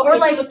what? Okay, Or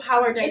like so the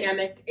power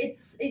dynamic.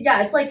 it's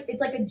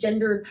like a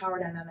gendered power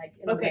dynamic.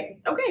 In a way.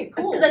 Okay.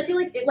 Cool. Because I feel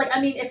like I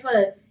mean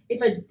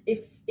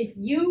if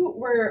you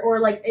were or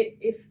like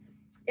if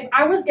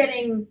I was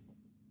getting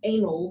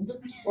analed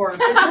or if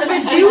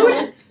a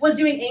dude was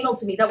doing anal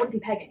to me, that wouldn't be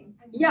pegging.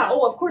 Yeah.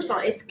 Oh, of course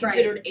not. It's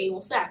considered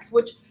anal sex,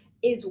 which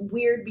is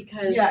weird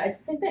because Yeah, it's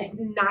the same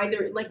thing.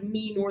 neither like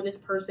me nor this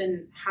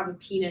person have a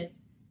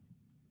penis,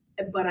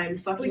 but I'm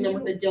fucking them you-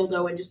 with a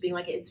dildo and just being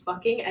like it's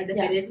fucking as if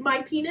Yeah. it is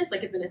my penis,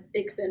 like it's an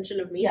extension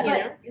of me. Yeah. You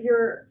know? But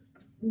you're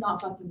not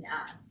fucking the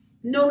ass.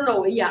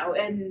 No. Yeah,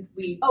 and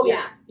we. Oh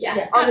yeah.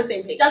 Yeah. On the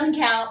same page. Doesn't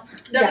count.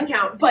 Doesn't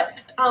count. But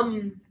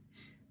I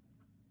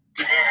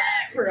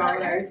forgot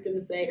what I was gonna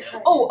say.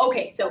 Oh,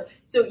 okay. So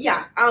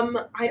yeah. I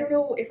don't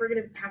know if we're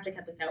gonna have to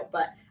cut this out,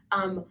 but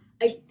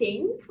I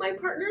think my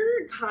partner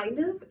kind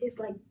of is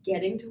like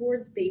getting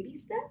towards baby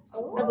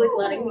steps of like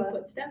letting me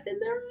put stuff in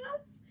their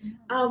ass.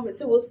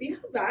 So we'll see how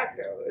that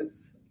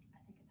goes.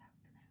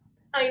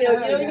 I know,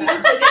 Oh, you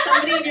just look at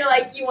somebody and you're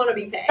like, you want to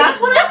be pegged. That's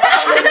what I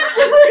said. That's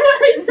literally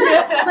what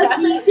I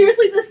said. Like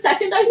seriously, the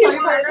second I saw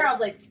your partner, I was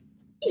like,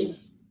 they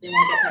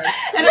want to get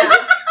pegged. And I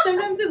just,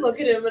 sometimes I look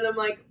at him and I'm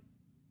like,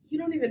 you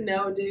don't even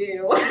know, do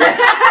you?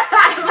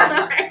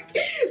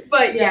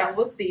 But yeah,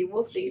 we'll see.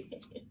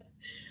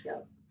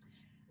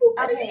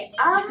 Okay.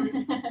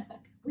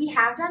 We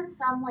have done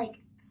some like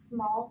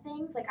small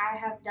things. Like I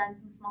have done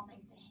some small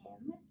things to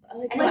him.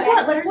 Like, And what?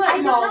 again, Like what? I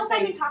don't Small know if I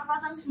can things. talk about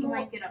them because he Small-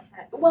 might get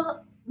upset.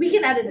 well, We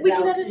can edit it we out.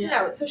 can edit it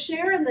out. So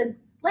share and then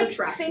Like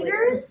retract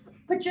fingers,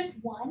 but just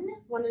one.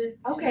 one at a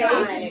Okay.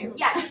 time. Just,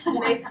 yeah, just one.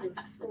 Nice and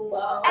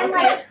slow. And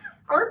like,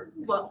 Our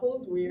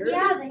butthole's weird.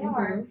 yeah, they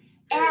are.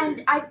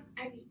 And I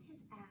beat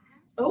his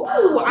ass.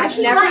 Oh, Which I've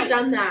he never likes,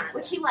 done that.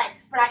 Which he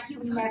likes, but he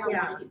would never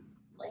Yeah. want to do.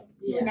 Like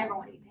he Yeah. would never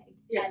want to be pegged.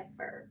 Yeah.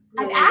 Ever.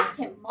 Yeah. I've asked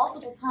him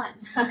multiple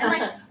times. I'm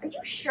like, are you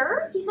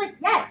sure? He's like,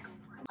 yes.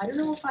 I don't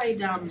know if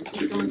I'd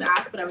eat someone's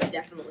ass, but I would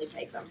definitely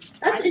take them.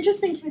 That's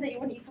interesting to me that you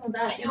wouldn't eat someone's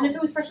ass, I even know. if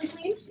it was freshly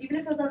cleaned, even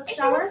if it was out of the If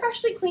it shower. was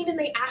freshly cleaned and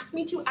they asked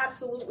me to,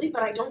 absolutely,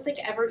 but I don't think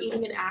ever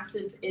eating an ass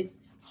is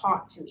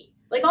hot to me.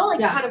 Like I'll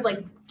Yeah. kind of like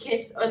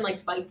kiss and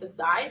like bite the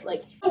side.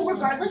 Like So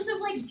regardless of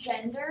like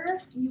gender,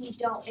 you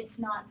don't. It's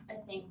not a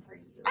thing for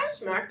you. I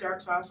smack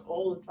dark sauce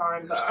all the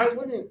time, but I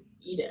wouldn't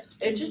eat it.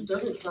 It just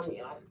doesn't turn me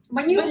on.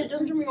 When But you it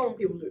doesn't turn me on when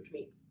people do it to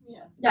me.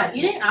 yeah,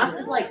 eating ass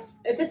is like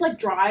if it's like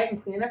dry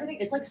and clean and everything,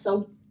 it's like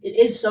it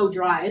is so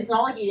dry. It's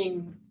not like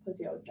eating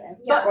pussy, I would say.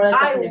 But Or like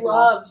I sucking dick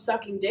love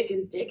sucking dick,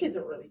 and dick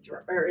isn't really dry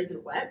or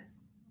isn't wet.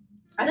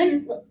 I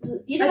think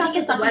eating I ass think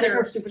and it's sucking dick wetter.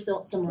 are super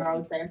similar. I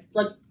would say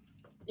like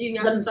Eating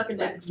ass and sucking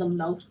dick. like the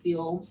mouth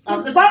feel.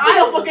 It's It's not like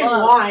I a fucking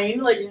love- wine.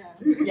 Like Yeah.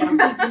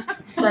 yeah.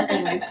 But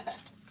anyways,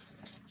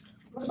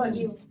 What about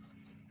you?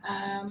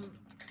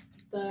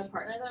 The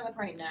partner that I'm with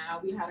right now,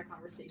 we had a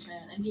conversation,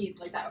 and he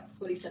like that's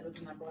what he said was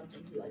the number one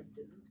thing he like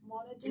didn't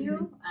want to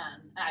do,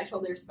 and I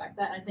totally respect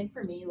that. And I think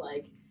for me,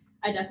 like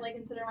I definitely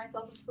consider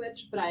myself a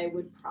switch, but I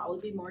would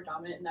probably be more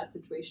dominant in that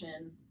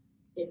situation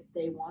if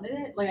they wanted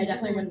it. Like I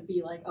definitely wouldn't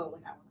be like, oh,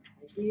 like I want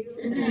to peg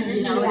you,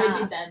 you know. Yeah.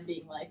 It'd be them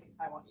being like,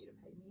 I want you to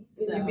peg me.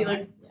 So You'd be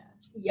like, yeah.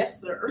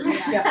 Yes, sir.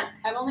 Yeah.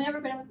 I've only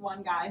ever been with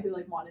one guy who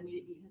like wanted me to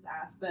eat his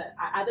ass, but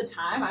at the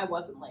time I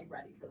wasn't like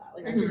ready for that.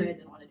 Like I just like I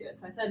didn't want to do it,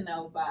 so I said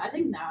no. But I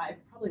think now I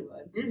probably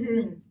would.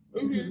 Mm-hmm.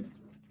 Mm-hmm.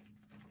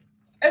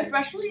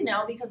 Especially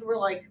now because we're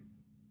like,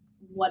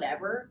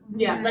 whatever.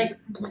 Yeah. Like,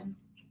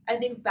 I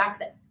think back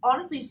then,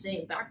 honestly,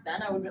 saying back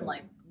then, I would have been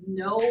like,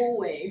 no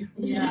way.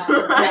 Yeah.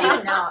 And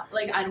even now,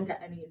 like, I don't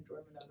get any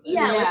enjoyment out of it.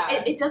 Yeah, Yeah.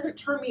 like it doesn't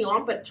turn me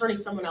on, but turning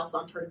someone else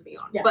on turns me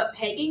on. Yeah. But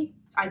pegging,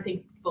 I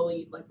think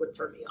fully like would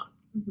turn me on.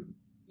 Mhm.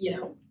 You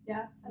know,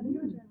 Yeah, I think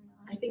it would.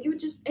 I think it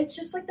would it's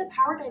just like the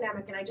power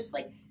dynamic, and I just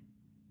like,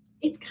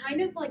 it's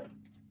kind of like,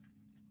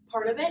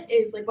 part of it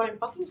is like when I'm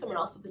fucking someone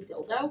else with a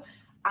dildo,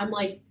 I'm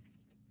like,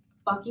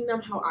 fucking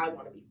them how I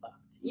want to be fucked.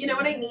 You know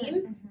what I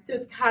mean? So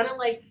it's kind of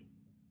like,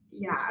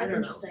 Yeah, I That's don't know.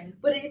 interesting.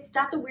 But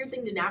that's a weird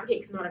thing to navigate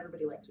because not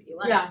everybody likes what you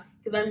like. Yeah.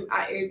 Because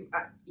I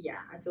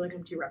feel like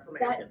I'm too rough for my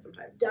That- own kids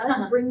sometimes.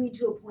 Does bring me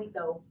to a point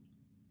though,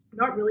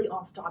 not really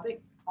on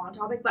topic,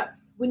 but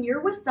when you're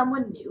with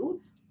someone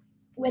new,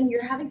 when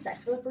you're having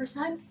sex for the first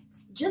time,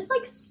 just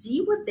like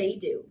see what they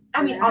do.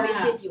 I mean, Yeah.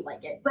 obviously if you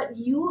like it, but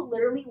you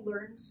literally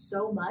learn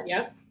so much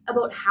Yep.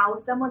 about how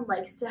someone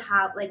likes to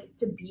have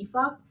to be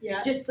fucked,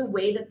 Yeah. just the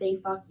way that they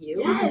fuck you.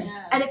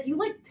 Yes. And if you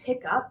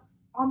pick up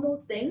on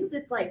those things,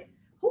 it's like,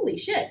 holy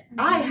shit,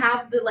 I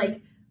have the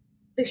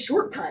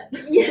shortcut.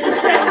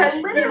 Yeah,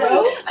 You literally.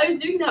 know? I was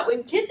doing that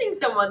when kissing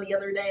someone the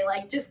other day,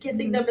 just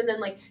kissing them, and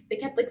then they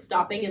kept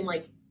stopping and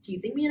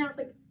teasing me, and I was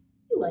like,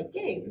 "You like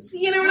games?"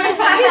 You know what I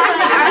mean?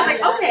 I was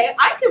like, "Okay,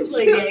 I can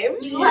play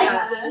games." You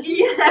yeah.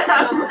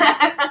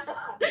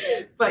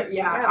 But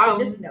yeah, I'm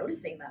just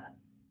noticing that.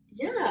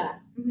 yeah,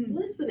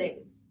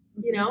 listening.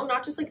 You know,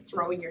 not just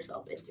throwing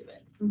yourself into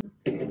it.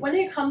 When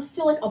it comes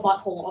to a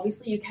butthole,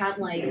 obviously you can't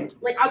I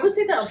would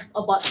say that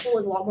a butthole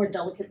is a lot more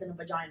delicate than a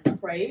vagina,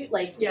 right?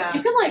 Yeah.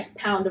 You can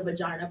pound a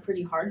vagina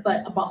pretty hard,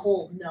 but a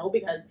butthole no,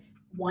 because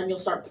one, you'll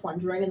start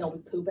plungering and there'll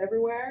be poop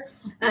everywhere,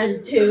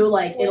 and two,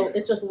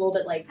 it's just a little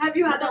bit Have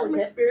you had that from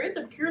delicate. experience?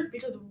 I'm curious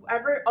because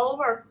all of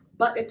our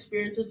butt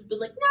experiences have been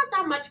not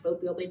that much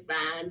poop, you'll be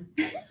fine.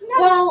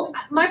 Well,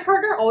 my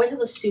partner always has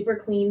a super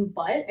clean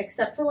butt,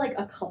 except for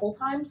a couple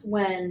times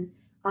when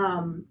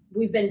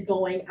we've been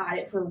going at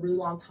it for a really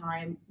long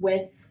time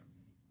with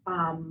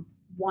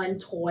one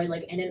toy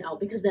in and out,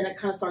 because then it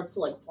kind of starts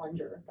to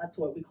plunger. That's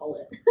what we call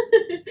it.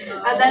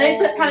 And then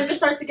it kind of just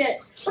starts to get,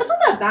 but it's not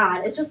that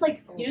bad. It's just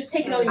you just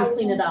take it out and you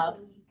clean it up.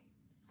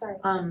 Sorry.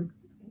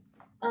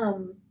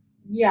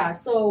 Yeah,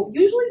 so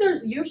usually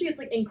it's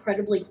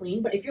incredibly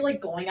clean, but if you're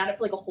going at it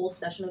for a whole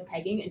session of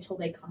pegging until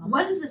they come.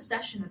 What is a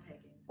session of pegging?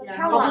 Yeah,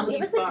 How long? probably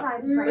Give us a fuck.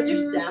 time frame. What's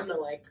your stamina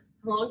like?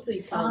 How long till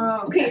you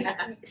come? Okay,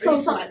 so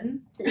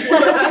sweating?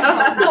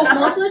 so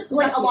most of the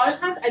a lot of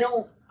times I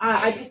don't.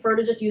 I prefer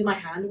to just use my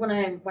hand when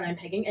I'm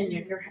pegging, and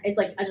it's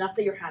enough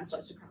that your hand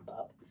starts to cramp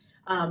up.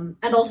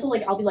 And also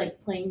I'll be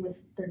playing with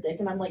their dick,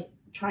 and I'm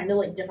trying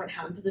to different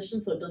hand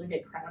positions so it doesn't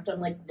get cramped.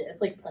 I'm this,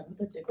 playing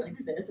with their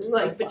dick this. It's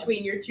so fun.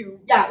 between your two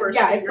Yeah, first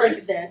yeah, fingers?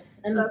 it's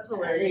this, and That's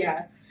hilarious.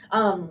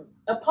 Yeah,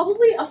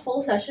 probably a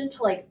full session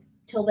to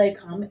till they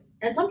come,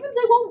 and sometimes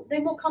they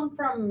won't come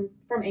from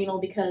anal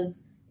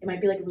because it might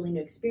be a really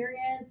new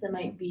experience. It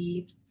might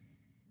be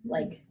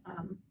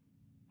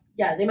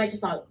yeah, they might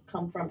just not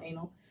come from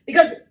anal,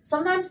 because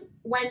sometimes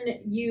when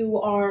you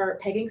are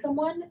pegging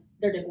someone,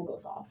 their dick will go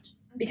soft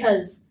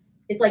because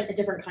it's a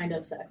different kind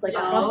of sex.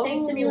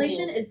 Prostate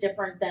stimulation is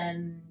different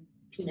than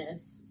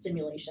penis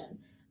stimulation.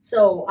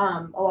 So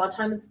a lot of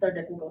times their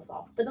dick will go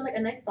soft, but then a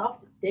nice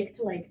soft dick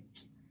to play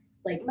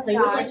with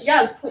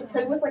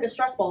play with a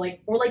stress ball,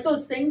 or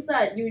those things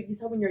that you used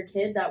to have when you were a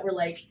kid that were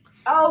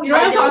Oh, you know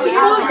what I'm talking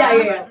about?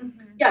 Yeah.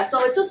 Yeah,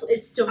 so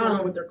it's Still don't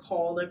know what they're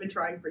called. I've been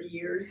trying for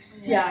years.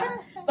 yeah,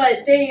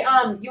 but they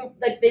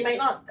they might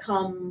not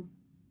come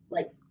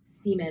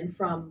semen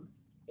from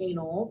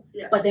anal,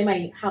 Yeah. but they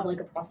might have a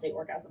prostate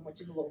orgasm, which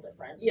is a little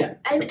different. Yeah,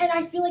 and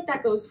I feel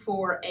that goes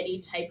for any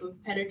type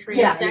of penetrative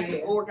Yeah, sex. yeah,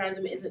 yeah.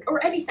 Orgasm isn't,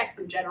 or any sex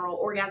in general.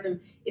 Orgasm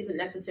isn't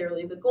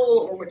necessarily the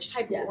goal, or which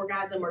type Yeah. of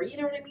orgasm, or you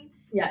know what I mean.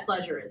 Yeah.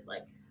 Pleasure is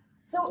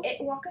So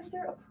walk us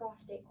through a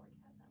prostate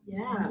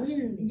orgasm.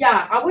 yeah.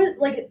 Yeah, I would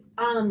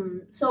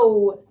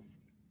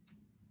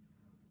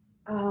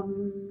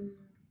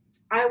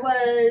I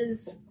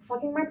was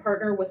fucking my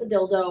partner with a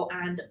dildo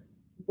and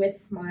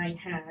with my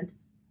hand,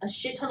 a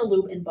shit ton of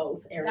lube in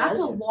both areas. That's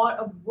a lot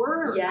of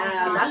work.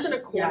 Yeah, that's an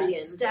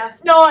accordion.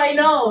 Steph. No, I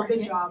know.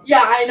 Good job.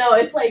 Yeah, I know.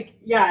 It's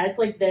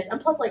it's this. And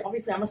plus,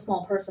 obviously, I'm a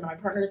small person. My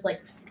partner is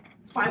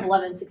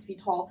 5'11", 6 feet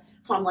tall.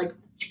 So I'm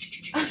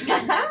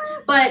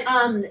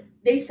but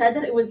they said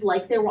that it was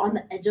they were on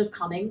the edge of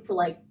coming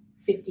for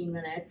 15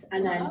 minutes,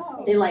 and then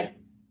Wow. they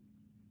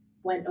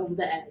went over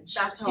the edge.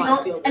 That's how Do you know?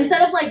 I feel.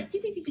 Instead of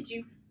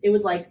it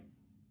was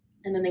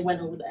and then they went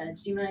over the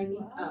edge. Do you know what I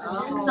mean?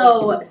 Oh.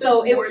 So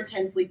So it's it more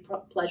intensely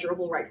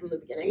pleasurable right from the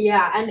beginning.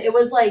 Yeah, and it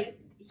was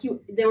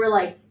they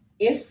were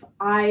if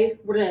I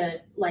were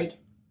to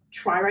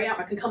try right now,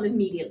 I could come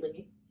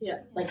immediately. Yeah.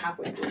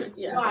 Halfway through.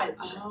 Yeah. Guys.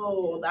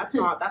 Oh, that's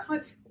hot. That's how I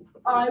feel.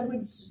 I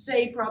would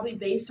say probably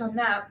based on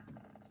that,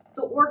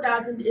 the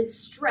orgasm is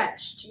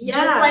stretched. Yeah.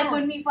 Just like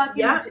when we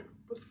fucking Yeah.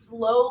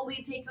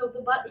 slowly take out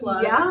the butt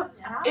plug. Yeah.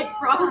 It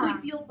probably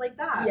feels like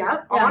that.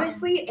 Yeah. Yeah.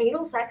 Honestly,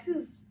 anal sex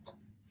is.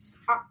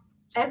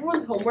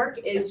 Everyone's homework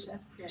is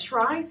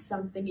try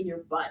something in your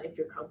butt if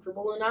you're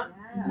comfortable enough.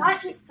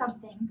 Not just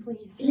something,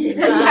 please.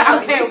 Yeah,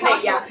 okay,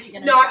 yeah.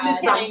 Not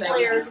just something.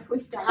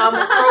 We've done.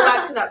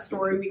 Throwback to that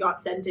story we got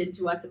sent in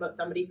to us about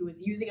somebody who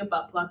was using a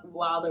butt plug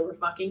while they were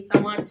fucking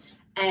someone,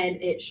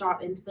 and it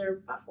shot into their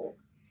butthole.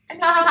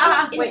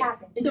 It Wait.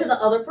 happened. Into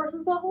the other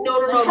person's butthole? No,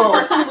 the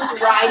person was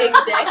riding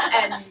dick,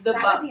 and the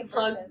That butt would be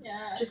plug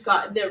impressive. just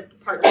got their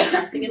partner was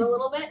pressing it a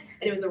little bit,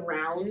 and it was a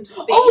round.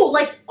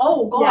 Base.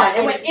 Oh god, Yeah, it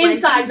and went it went-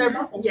 inside their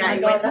butthole. Yeah, Oh my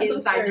it God, went that's so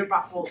inside their scary.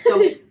 butthole.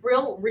 So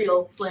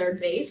real flared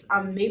base.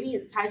 Maybe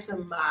tie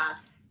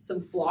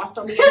some floss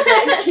on the end of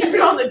it and keep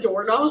it on the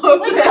doorknob.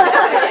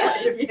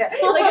 Yeah,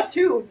 like a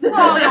tooth. Oh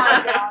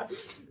my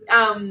gosh.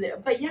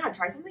 But yeah,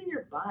 try something in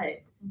your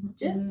butt.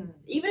 Just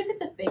even if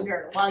it's a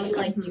finger while you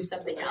like do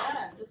something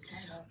else. just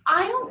kind of.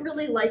 I don't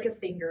really like a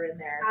finger in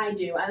there. I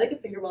do. I like a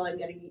finger while I'm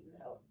getting eaten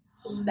out.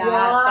 That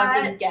What?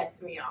 fucking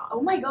gets me off.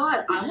 Oh my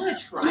god, I want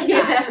to try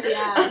that.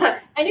 Yeah.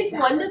 And if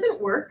one doesn't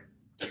work,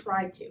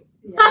 try two.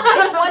 Yeah.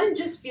 If one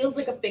just feels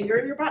like a finger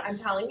in your butt, I'm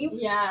telling you,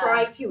 Yeah.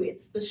 try two.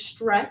 It's the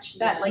stretch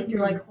that Yeah. like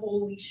you're like,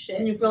 holy shit.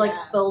 And you feel like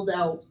Yeah. filled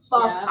out.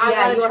 Fuck, Yeah. I Yeah,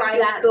 gotta you wanna try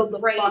feel that filled the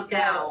right fuck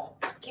now.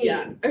 out. Okay.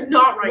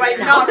 Not right, Right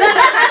now.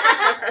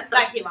 now.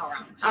 That came out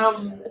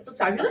wrong.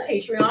 Subscribe to the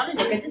Patreon and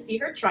you'll get to see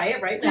her try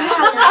it right now.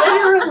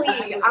 Yeah,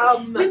 literally.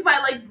 With my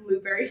like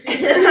blueberry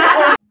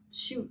fingers.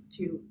 Shoot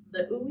to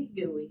the ooey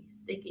gooey,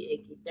 sticky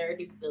icky,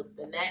 dirty,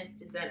 filthy,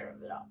 nasty center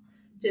of it all.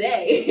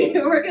 Today,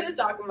 we're going to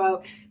talk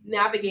about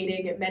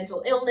navigating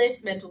mental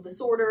illness, mental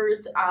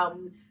disorders,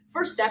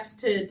 first steps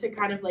to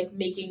kind of like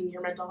making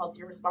your mental health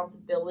your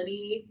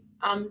responsibility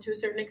to a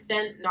certain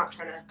extent. Not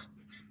trying to,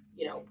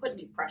 put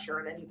any pressure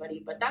on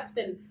anybody, but that's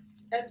been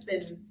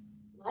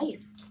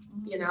life,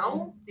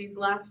 these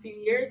last few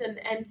years.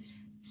 And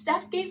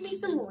Steph gave me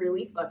some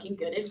really fucking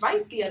good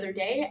advice the other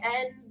day,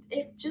 and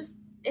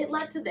it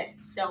led to this.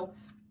 So,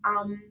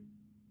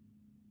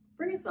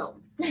 bring us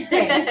home.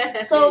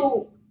 Okay,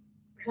 so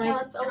can Tell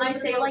I, us a can little I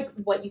bit say about- like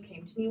what you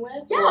came to me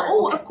with? Yeah,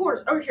 Or- of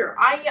course. Oh, here.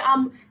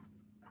 I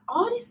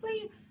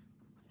honestly, you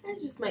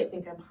guys just might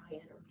think I'm high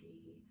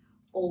energy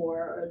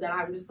or that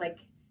I'm just like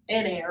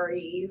an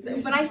Aries,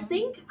 but I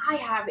think I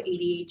have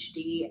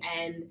ADHD,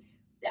 and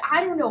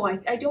I don't know.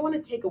 I don't want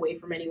to take away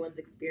from anyone's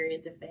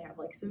experience if they have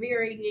like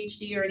severe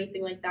ADHD or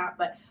anything like that,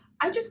 but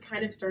I just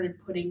kind of started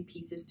putting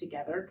pieces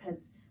together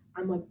because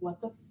I'm like,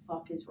 what the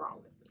fuck is wrong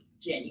with me?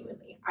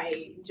 Genuinely.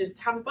 I just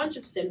have a bunch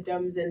of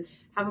symptoms and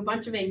have a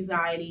bunch of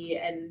anxiety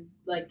and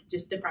like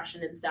just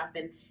depression and stuff,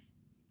 and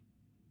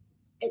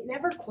it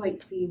never quite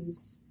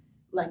seems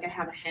like I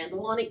have a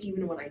handle on it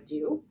even when I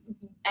do.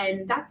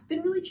 And that's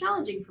been really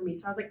challenging for me.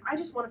 So I was like, I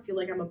just want to feel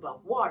like I'm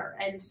above water.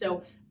 And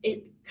so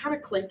it kind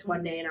of clicked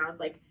one day, and I was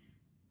like,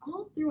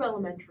 all through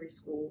elementary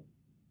school,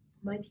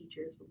 my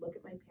teachers would look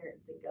at my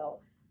parents and go,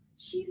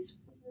 she's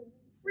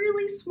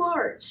really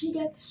smart. She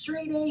gets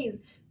straight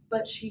A's,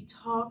 but she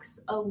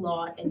talks a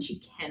lot and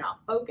she cannot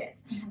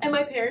focus. And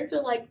my parents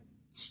are like,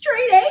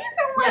 straight A's?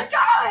 Oh my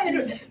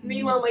God.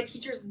 Meanwhile, my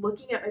teacher's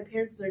looking at my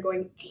parents and they're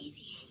going,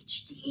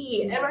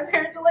 ADHD. And my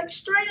parents are like,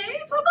 straight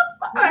A's? What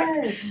the fuck?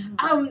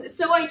 Yes.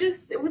 So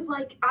it was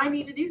like, I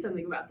need to do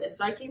something about this.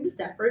 So I came to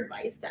Steph for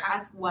advice to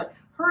ask what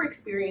her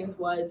experience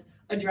was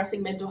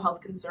addressing mental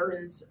health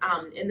concerns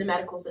in the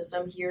medical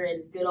system here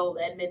in good old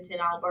Edmonton,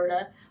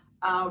 Alberta.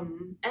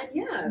 And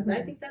yeah,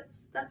 I think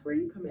that's where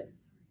you come in.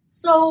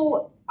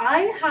 So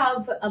I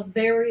have a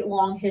very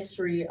long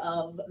history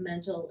of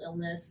mental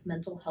illness,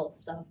 mental health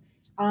stuff.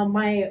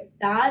 My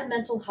bad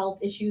mental health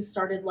issues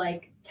started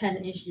like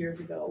 10-ish years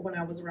ago when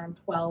I was around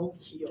 12,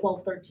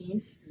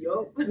 13.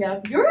 Yup. Yeah,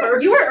 you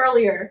were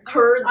earlier.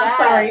 Heard I'm that.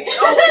 sorry.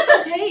 Oh,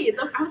 it's okay.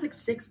 I was like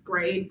 6th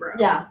grade, bro.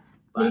 Yeah,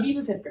 But- maybe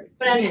even 5th grade.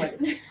 But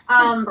anyways,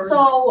 Heard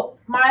so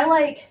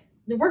my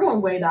we're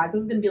going way back.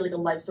 This is gonna be like a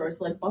life story,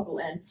 so like buckle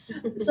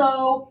in.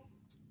 So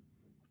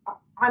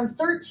I'm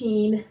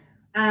 13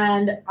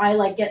 and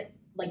I get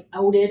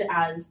outed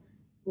as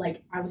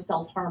I was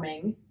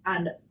self-harming,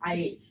 and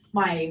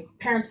my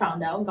parents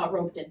found out and got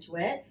roped into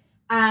it,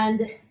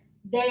 and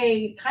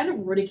they kind of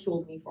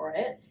ridiculed me for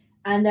it.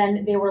 And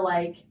then they were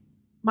like,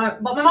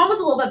 but my mom was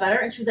a little bit better,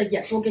 and she was like,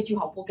 yes, we'll get you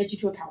help, we'll get you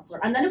to a counselor.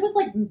 And then it was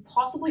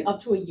possibly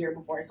up to a year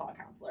before I saw a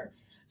counselor.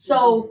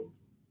 So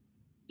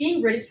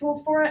being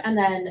ridiculed for it and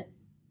then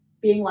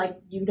being like,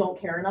 you don't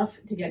care enough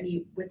to get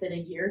me within a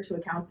year to a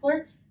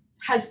counselor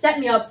has set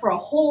me up for a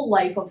whole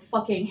life of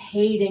fucking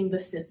hating the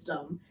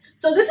system.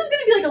 So this is going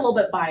to be a little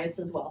bit biased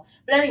as well.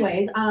 But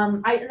anyways,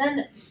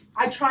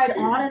 I tried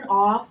on and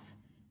off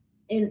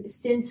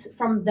since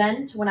from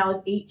then to when I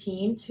was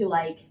 18 to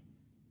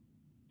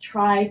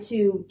try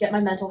to get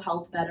my mental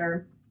health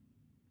better.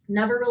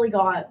 Never really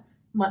got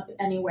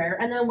anywhere.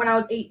 And then when I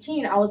was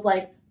 18, I was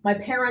like, my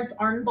parents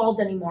aren't involved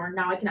anymore.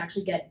 Now I can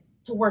actually get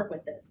to work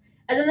with this.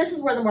 And then this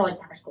is where the more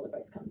practical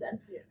advice comes in.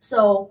 Yeah.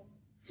 So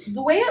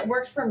the way it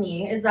worked for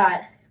me is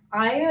that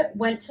I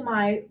went to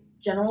my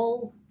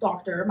general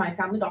doctor, my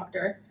family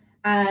doctor,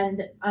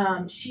 and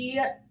she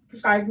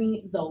prescribed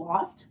me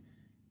Zoloft.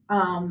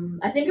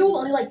 I think it was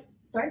only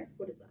sorry?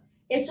 What is that?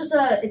 It's just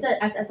it's a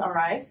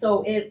SSRI.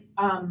 So it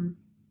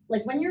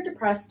when you're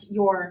depressed,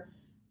 you will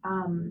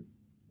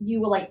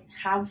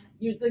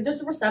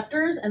there's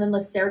receptors, and then the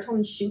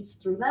serotonin shoots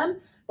through them.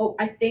 But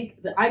I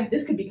think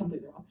this could be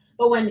completely wrong.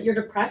 But when you're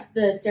depressed,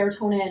 the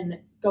serotonin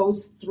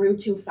goes through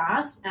too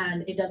fast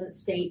and it doesn't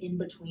stay in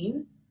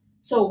between.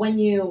 So when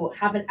you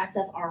have an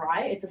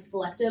SSRI, it's a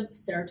selective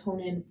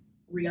serotonin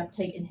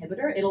reuptake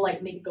inhibitor. It'll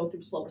make it go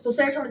through slower. So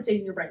serotonin stays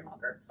in your brain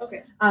longer.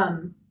 Okay.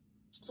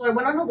 So I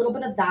went on a little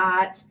bit of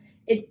that.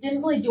 It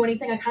didn't really do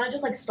anything. I kind of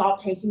just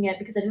stopped taking it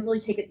because I didn't really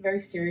take it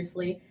very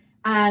seriously.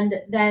 And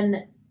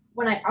then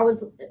when I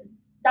was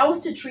that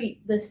was to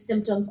treat the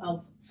symptoms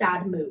of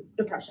sad mood,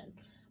 depression.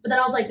 But then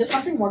I was like, there's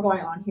something more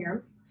going on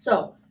here.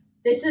 So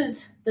this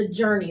is the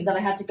journey that I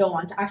had to go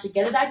on to actually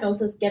get a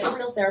diagnosis, get a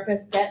real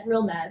therapist, get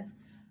real meds.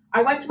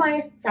 I went to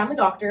my family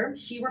doctor.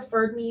 She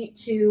referred me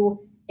to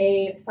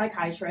a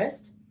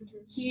psychiatrist.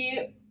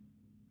 He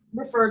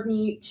referred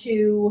me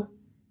to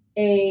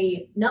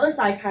another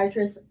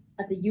psychiatrist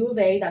at the U of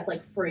A that's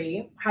like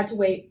free. Had to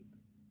wait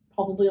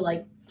probably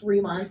like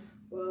 3 months,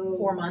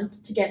 4 months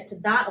to get to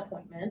that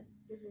appointment.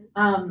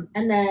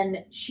 And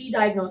then she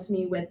diagnosed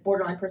me with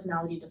borderline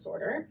personality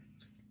disorder.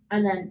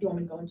 And then, do you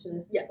want me to go into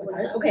what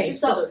that is? Okay, just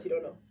so for those who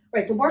don't know.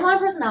 right, so borderline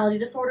personality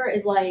disorder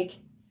is like,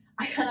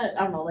 I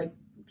don't know, like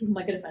people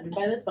might get offended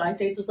by this, but I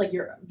say it's just like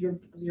you're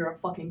a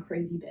fucking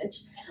crazy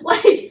bitch.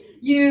 Like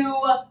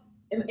you're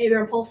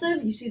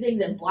impulsive, you see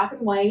things in black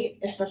and white,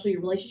 especially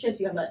your relationships.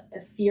 You have a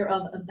fear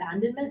of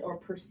abandonment or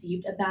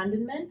perceived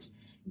abandonment.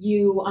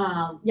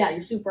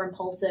 You're super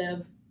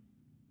impulsive,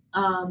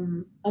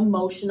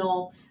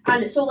 emotional.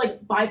 And so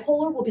like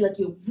bipolar will be like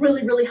you have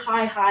really, really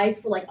high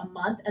highs for like a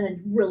month and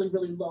then really,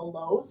 really low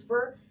lows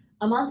for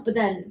a month. But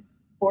then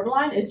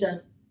borderline is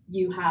just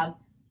you have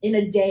in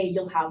a day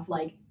you'll have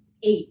like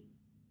 8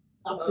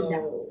 ups and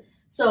downs.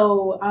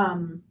 So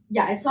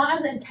it's not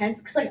as intense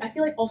because like I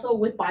feel like also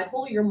with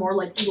bipolar you're more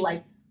likely to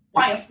like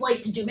buy a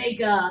flight to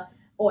Jamaica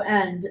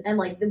and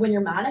like when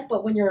you're manic,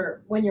 but when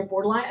you're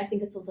borderline I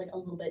think it's just like a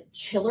little bit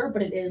chiller,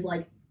 but it is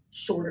like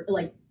shorter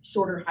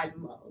highs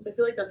and lows. I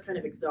feel like that's kind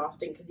of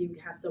exhausting because you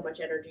have so much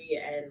energy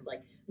and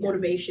like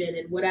motivation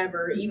and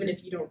whatever, even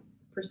if you don't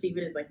perceive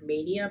it as like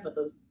mania, but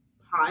those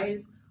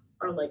highs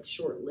are like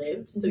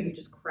short-lived, so you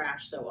just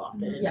crash so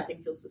often and nothing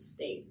feels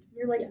sustained.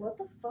 You're like, what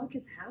the fuck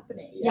is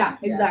happening? Yeah,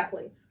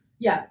 exactly.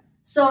 Yeah.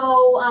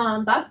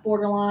 So that's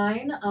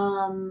borderline.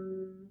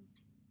 And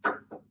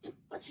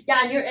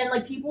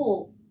like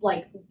people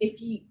like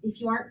if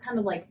you aren't kind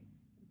of like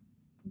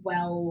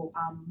well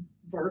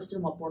versed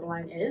in what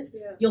borderline is,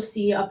 you'll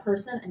see a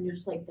person and you're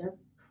just like, they're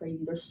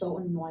crazy, they're so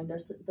annoying,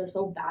 they're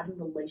so bad in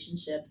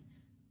relationships.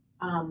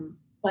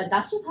 But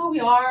that's just how we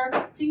are.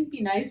 Please be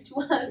nice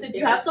to us. If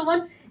you have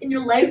someone in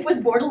your life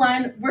with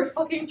borderline, we're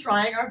fucking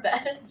trying our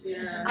best.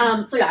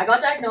 I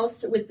got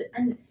diagnosed with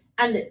and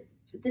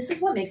this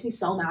is what makes me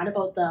so mad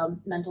about the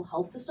mental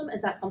health system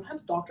is that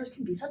sometimes doctors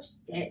can be such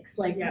dicks.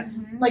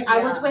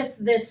 I was with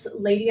this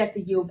lady at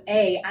the U of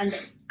A and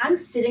I'm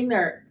sitting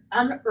there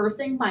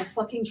unearthing my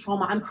fucking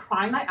trauma. I'm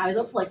crying my eyes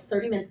out for like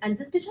 30 minutes and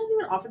this bitch hasn't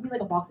even offered me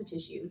like a box of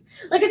tissues.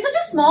 Like it's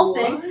such a small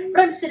thing,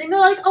 but I'm sitting there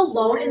like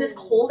alone in this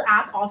cold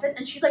ass office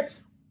and she's like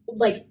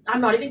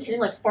I'm not even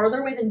kidding, like farther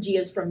away than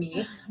Gia's from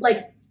me,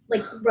 like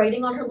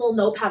writing on her little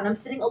notepad and I'm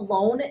sitting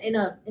alone in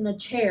a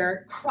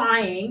chair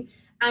crying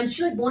and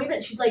she like won't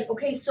even, she's like,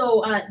 okay,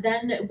 so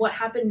then what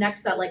happened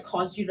next that like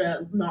caused you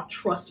to not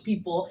trust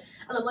people?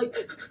 And I'm like,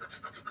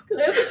 can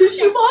I have a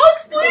tissue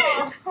box,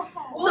 please?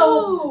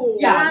 So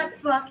that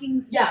fucking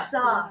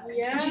sucks.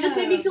 Yeah. She just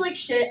made me feel like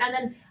shit. And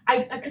then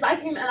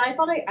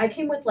I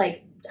came with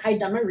like, I had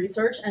done my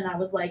research and I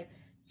was like,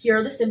 here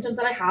are the symptoms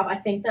that I have. I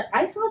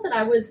thought that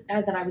I was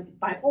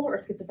bipolar or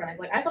schizophrenic.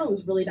 Like I thought it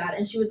was really bad.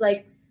 And she was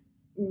like,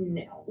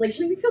 no. Like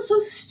she made me feel so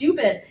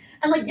stupid.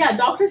 And like,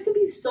 doctors can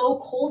be so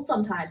cold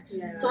sometimes.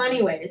 Yeah. So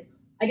anyways,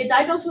 I get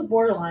diagnosed with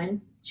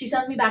borderline. She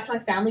sends me back to my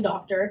family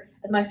doctor,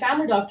 and my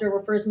family doctor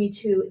refers me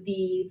to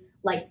the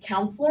like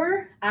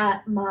counselor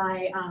at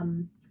my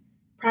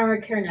primary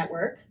care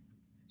network.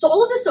 So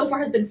all of this so far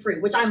has been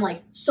free, which I'm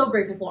like so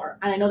grateful for,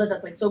 and I know that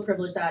that's like so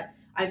privileged that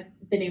I've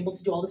been able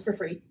to do all this for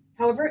free.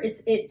 However,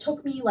 it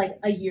took me like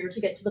a year to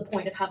get to the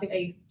point of having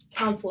a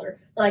counselor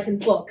that I can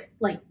book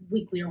like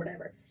weekly or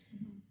whatever.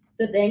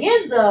 The thing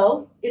is,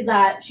 though, is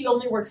that she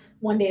only works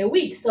 1 day a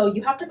week, so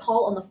you have to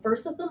call on the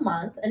first of the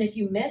month, and if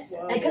you miss,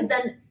 because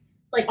then,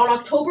 like, on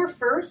October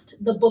 1st,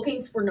 the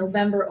bookings for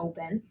November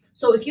open,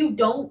 so if you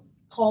don't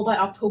call by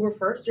October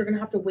 1st, you're going to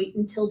have to wait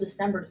until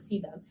December to see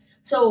them.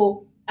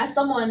 So, as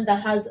someone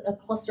that has a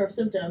cluster of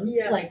symptoms,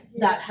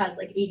 that has,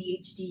 like,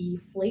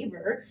 ADHD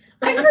flavor,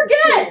 I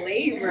forget!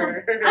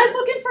 I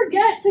fucking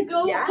forget to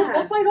go to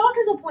book my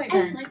doctor's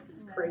appointments.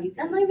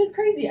 And life is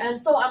crazy. And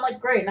so I'm like,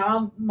 great, now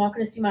I'm not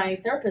going to see my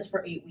therapist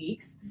for 8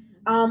 weeks.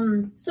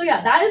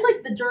 That is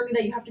like the journey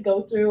that you have to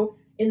go through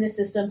in the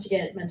system to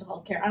get mental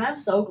health care. And I'm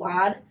so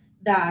glad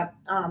that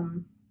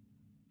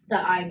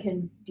that I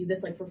can do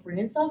this like for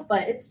free and stuff,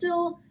 but it's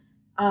still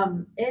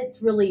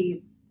it's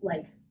really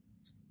like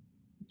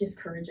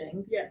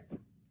discouraging. Yeah.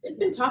 It's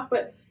been tough,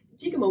 but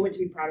take a moment to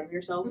be proud of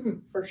yourself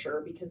for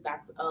sure, because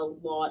that's a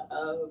lot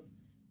of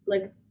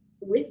like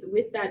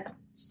with that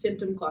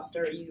symptom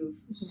cluster, you've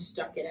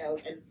stuck it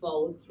out and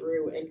followed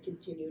through and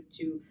continued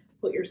to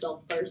put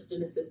yourself first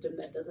in a system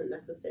that doesn't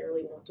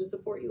necessarily want to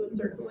support you in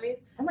certain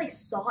ways, and like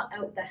sought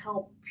out the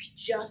help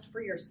just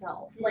for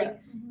yourself. Like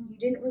you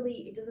didn't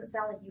really, it doesn't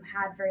sound like you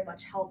had very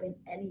much help in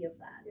any of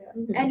that,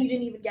 and you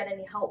didn't even get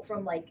any help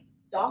from like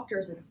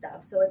doctors and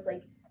stuff, so it's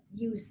like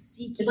you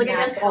seeking it's like that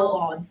against help.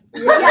 all odds.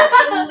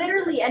 Yeah,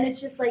 literally, and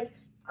it's just like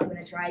I'm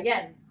gonna try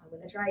again. I'm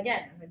gonna try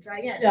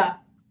again. Yeah.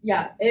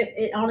 Yeah,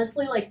 it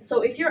honestly, like,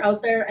 so if you're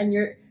out there and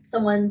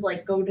someone's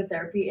like, go to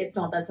therapy, it's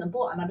not that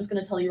simple. And I'm just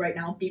gonna tell you right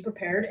now, be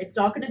prepared. It's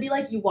not gonna be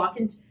like you walk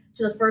into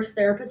the first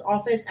therapist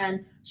office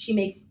and she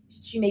makes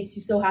you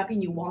so happy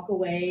and you walk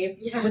away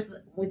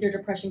with your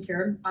depression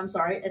cured. I'm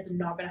sorry, it's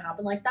not gonna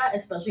happen like that,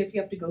 especially if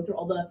you have to go through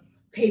all the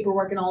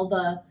paperwork and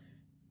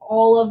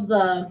all of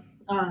the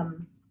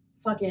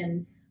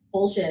fucking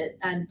bullshit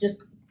and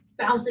just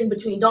bouncing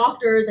between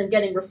doctors and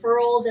getting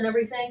referrals and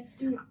everything.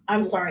 Dude,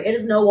 I'm sorry, it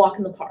is no walk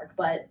in the park,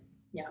 but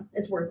yeah,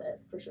 it's worth it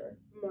for sure.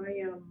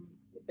 my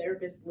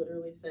therapist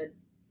literally said,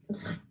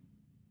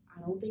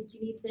 I don't think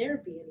you need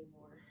therapy anymore.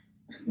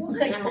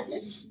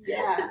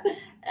 Yeah.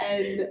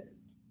 And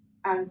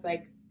I was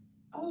like,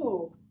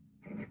 oh,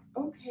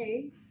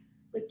 okay.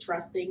 Like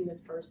trusting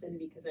this person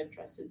because I've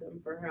trusted them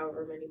for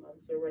however many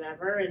months or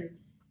whatever. And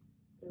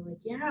they're like,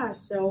 yeah,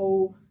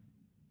 so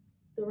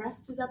the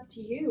rest is up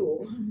to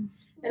you.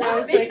 And I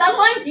was Bitch, like, that's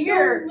why I'm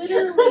here. no,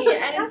 literally.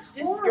 And That's it's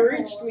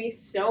discouraged horrible. me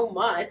so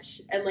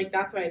much. And like,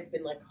 that's why it's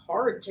been like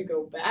hard to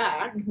go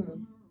back,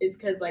 is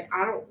because like,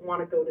 I don't want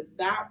to go to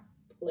that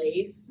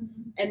place.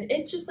 And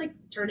it's just like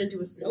turned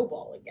into a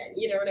snowball again.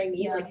 You know what I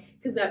mean? Yeah. Like,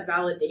 because that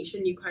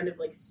validation you kind of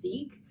like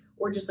seek,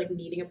 or just like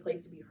needing a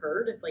place to be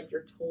heard, if like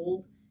you're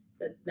told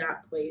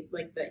that place,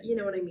 like that, you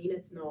know what I mean?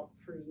 It's not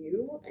for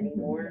you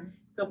anymore.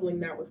 Coupling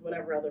that with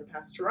whatever other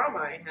past trauma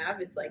I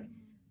have, it's like,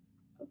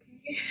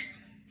 okay.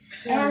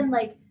 And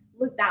like,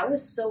 look, that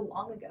was so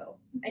long ago,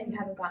 and you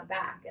haven't gone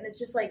back, and it's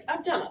just like,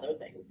 I've done other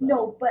things, though.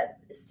 no, but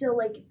still,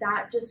 like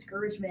that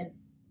discouragement,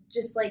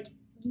 just like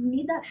you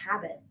need that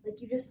habit.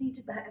 Like you just need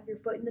to have your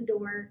foot in the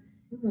door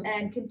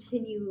and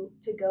continue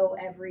to go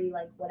every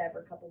like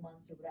whatever couple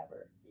months or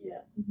whatever. Yeah.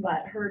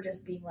 But her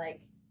just being like,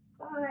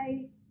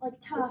 bye, Like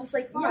tough. it's just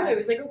like Yeah, it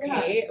was like,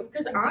 okay,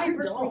 because Like, I do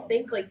your personally job.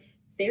 think like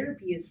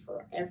therapy is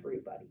for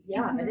everybody.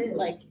 yeah, it is.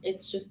 Like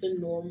it's just a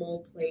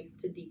normal place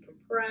to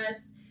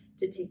decompress,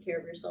 to take care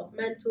of yourself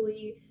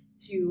mentally,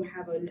 to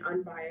have an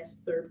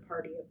unbiased third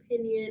party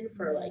opinion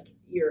for like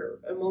your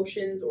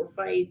emotions or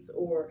fights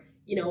or,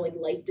 you know, like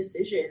life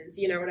decisions,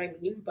 you know what I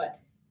mean? But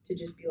to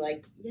just be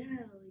like, yeah,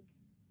 like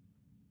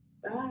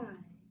bye.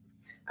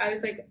 I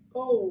was like,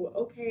 oh,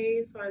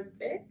 okay, so I'm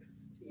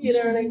fixed. You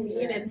know what I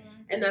mean?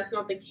 And that's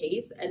not the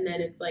case. And then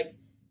it's like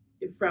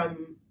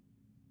from,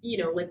 you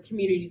know, like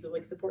communities of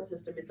like support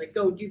system, it's like,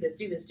 go do this,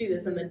 do this, do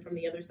this. And then from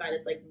the other side,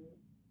 it's like,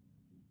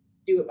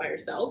 do it by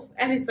yourself.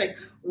 And it's like,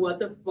 what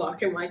the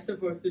fuck am I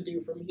supposed to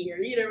do from here?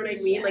 You know what I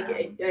mean? Yeah.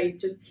 Like, I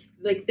just,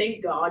 like,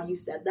 thank God you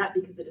said that,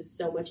 because it is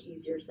so much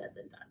easier said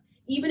than done.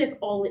 Even if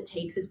all it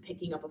takes is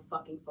picking up a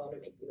fucking phone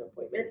and making an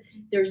appointment,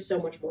 there's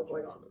so much more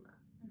going on than that.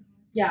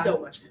 Yeah. So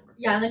much more.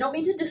 Yeah, and I don't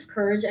mean to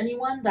discourage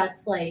anyone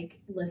that's like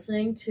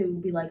listening to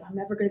be like, I'm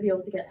never gonna be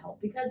able to get help,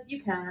 because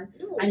you can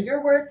No. and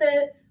you're worth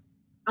it.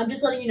 I'm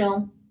just letting you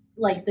know,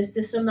 like, the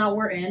system that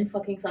we're in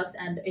fucking sucks,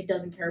 and it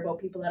doesn't care about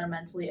people that are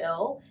mentally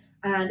ill,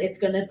 and it's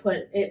gonna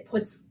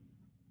puts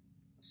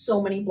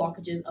so many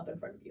blockages up in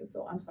front of you.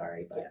 So I'm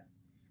sorry, but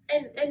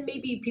And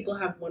maybe people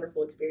have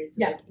wonderful experiences.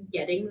 Yeah. Like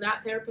getting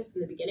that therapist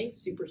in the beginning,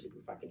 super, super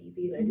fucking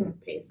easy. And I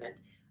didn't pay a cent.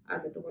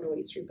 At the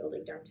 108th Street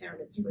building downtown.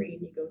 It's free,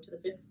 and you go to the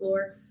 5th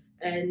floor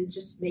and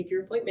just make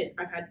your appointment.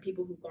 I've had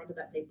people who've gone to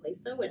that same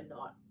place though and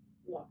not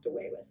walked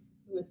away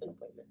with an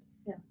appointment.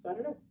 Yeah. So I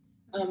don't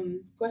know.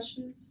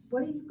 Questions?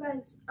 What do you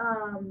guys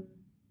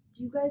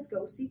do you guys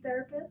go see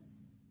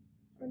therapists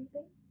or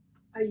anything?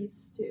 I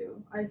used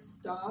to. I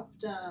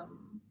stopped.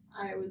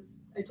 I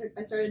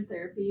started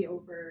therapy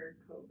over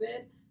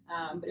COVID,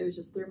 but it was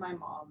just through my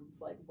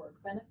mom's like work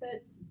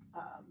benefits.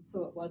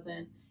 So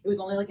it was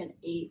only like an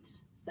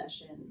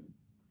 8-session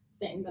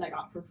thing that I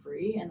got for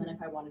free, and then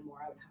if I wanted more,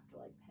 I would have to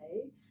like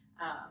pay.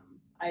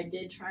 I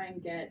did try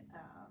and get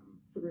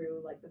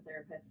through like the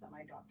therapist that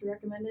my doctor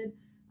recommended,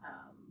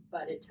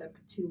 but it took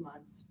 2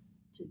 months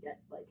to get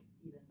like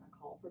even a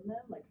call from them.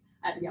 Like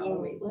I had to get on the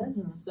wait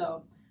list.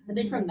 So I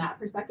think from that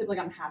perspective, like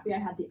I'm happy I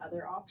had the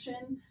other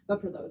option,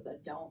 but for those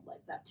that don't,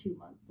 like that 2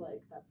 months,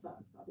 like that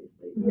sucks.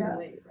 Obviously, Yeah.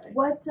 wait, right?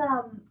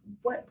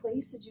 What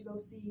place did you go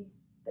see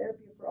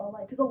therapy for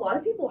online? Because a lot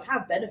of people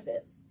have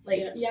benefits.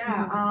 Like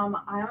Yeah,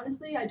 I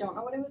honestly, I don't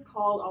know what it was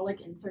called. I'll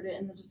like insert it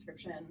in the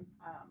description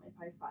if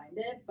I find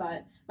it.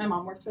 But my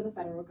mom works for the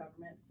federal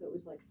government, so it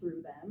was like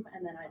through them.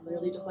 And then I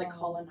literally just like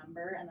call a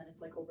number, and then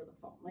it's like over the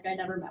phone. Like I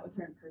never met with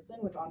her in person,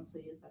 which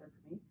honestly is better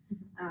for me.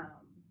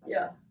 But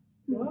Yeah.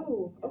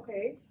 Whoa.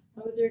 Okay.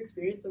 How was your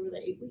experience over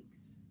the 8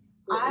 weeks?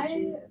 What did I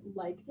you-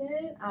 liked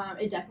it.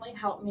 It definitely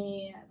helped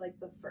me. Like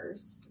the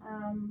first,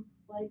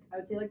 like I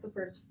would say, like the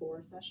first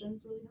 4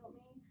 sessions really helped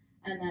me,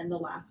 and then the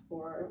last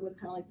 4 was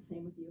kind of like the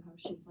same with you. How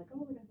she was like, "Oh,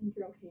 like I think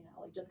you're okay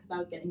now." Like just because I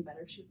was getting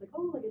better, she was like,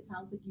 "Oh, like it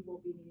sounds like you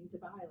won't be needing to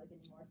buy like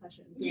any more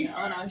sessions," you know.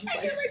 And I was just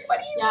And you're like, like, what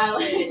do you "Yeah."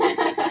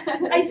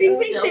 mean? Like, I think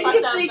they still think fucked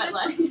if up, they but,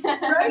 just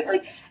like, right,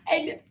 like,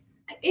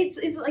 Is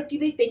it like, do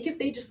they think if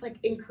they just like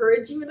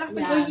encourage you enough and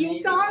Yeah, go, you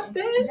maybe. got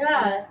this?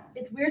 Yeah,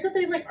 it's weird that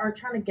they like are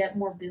trying to get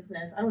more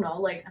business. I don't know,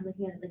 like I'm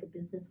looking at it like a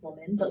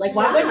businesswoman, but like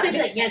why wouldn't they be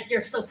like, yes,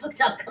 you're so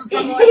fucked up, come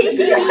from more.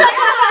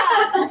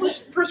 Yeah. They'll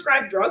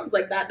prescribe drugs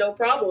like that, no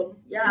problem.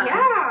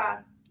 Yeah.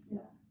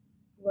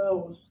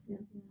 Whoa,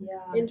 Yeah.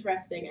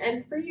 interesting.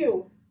 And for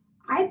you?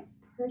 I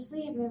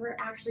personally have never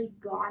actually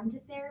gone to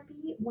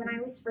therapy. When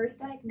I was first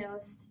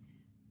diagnosed,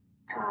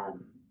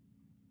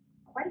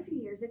 quite a few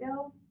years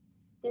ago,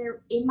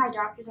 there in my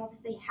doctor's office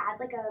they had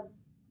like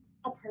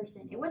a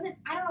person. It wasn't,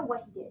 I don't know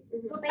what he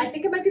did. But I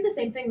think it might be the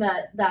same thing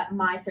that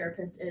my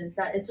therapist is.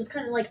 That it's just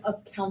kind of like a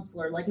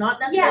counselor, like not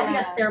necessarily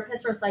Yes. a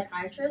therapist or a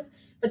psychiatrist,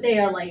 but they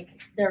are like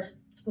they're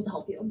supposed to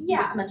help you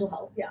Yeah. with mental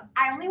health. Yeah.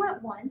 I only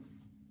went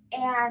once,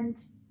 and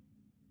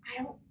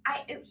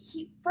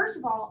he first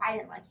of all, I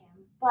didn't like him,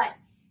 but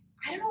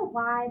I don't know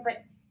why,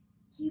 but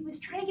he was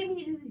trying to get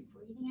me to do these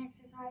breathing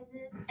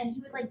exercises, and he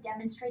would like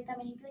demonstrate them,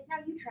 and he'd be like, "No,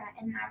 you try,"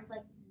 and I was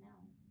like, "No,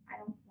 I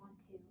don't want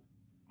to,"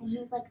 and he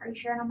was like, "Are you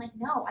sure?" And I'm like,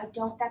 "No, I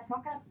don't. That's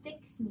not gonna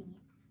fix me."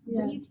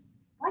 Yeah.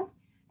 What?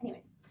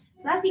 Anyways,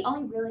 so that's the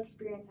only real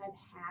experience I've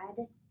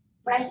had,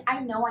 but I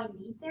know I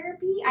need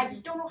therapy. I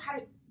just don't know how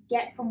to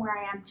get from where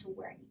I am to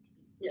where I need to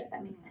be. Yeah. If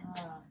that makes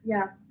sense.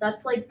 Yeah,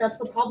 that's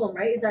the problem,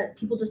 right? Is that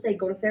people just say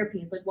go to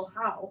therapy. It's like, well,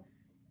 how?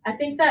 I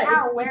think that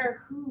How? if-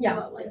 Where? Who?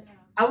 Yeah. Like,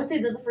 I would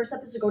say that the first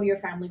step is to go to your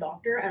family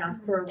doctor and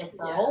ask for a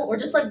referral, or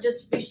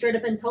just be straight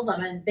up and tell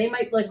them. And they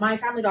might like my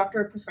family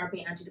doctor prescribed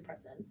me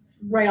antidepressants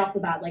right off the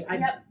bat. Like I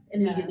Yep.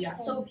 immediately Yeah,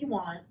 asked. So if you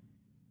want,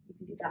 you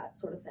can do that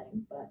sort of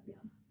thing. But yeah.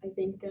 I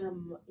think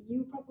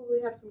you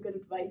probably have some good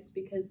advice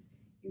because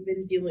you've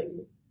been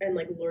dealing and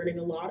like learning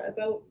a lot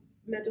about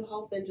mental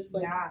health and just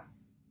like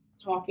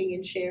talking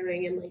and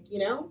sharing and like, you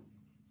know.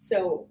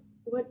 So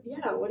what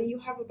do you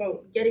have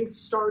about getting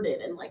started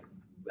and like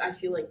I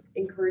feel like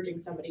encouraging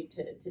somebody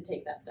to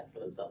take that step for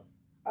themselves?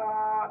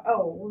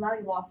 Oh, well, now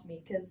you lost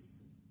me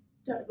because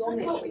Talk about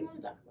what we want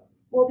to talk about.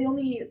 well, the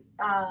only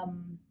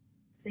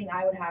thing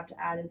I would have to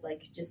add is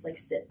like just like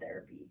sit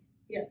therapy.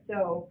 Yeah.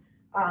 So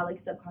like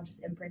subconscious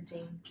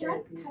imprinting Can I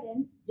therapy. cut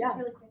in Yeah. just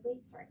really quickly?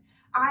 Sorry.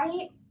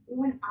 I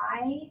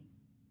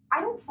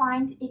don't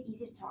find it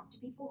easy to talk to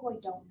people who I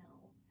don't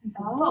know.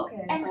 Oh,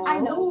 okay. And I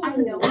know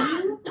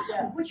you,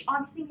 Yeah. which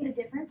obviously made a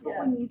difference. But Yeah.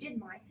 when you did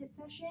my sit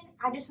session,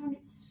 I just found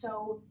it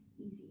so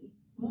easy.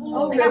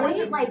 Oh, Like I really?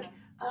 wasn't like,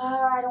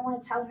 I don't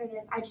want to tell her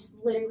this. I just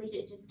literally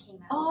it just came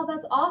out. Oh,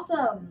 that's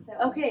awesome. So,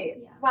 Okay.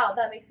 yeah. Wow,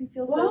 that makes me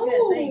feel so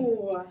good.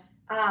 Thanks.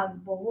 Well,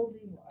 we'll do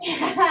more.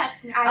 I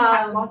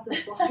have Um, lots of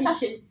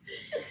blotches.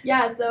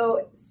 Yeah,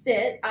 so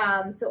sit.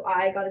 So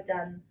I got it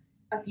done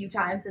a few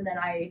times and then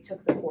I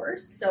took the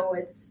course. So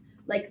it's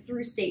like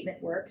through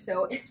statement work.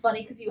 So it's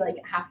funny because you like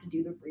have to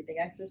do the breathing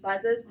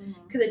exercises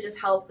because it just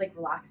helps like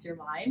relax your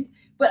mind.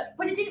 But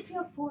But it didn't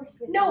feel forced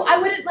with no, me. I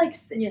wouldn't like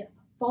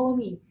follow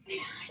me.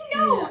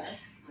 No.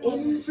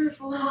 In for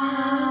 4,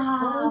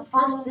 Ah,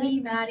 follow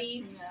me, 6.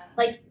 Maddie.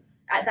 Like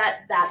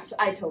that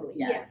I totally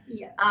get.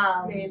 Yeah.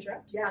 May I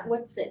interrupt? Yeah.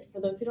 What's it for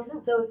those who don't know?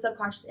 So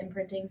subconscious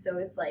imprinting, so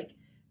it's like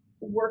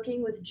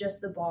working with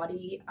just the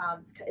body.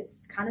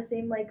 It's kind of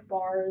same like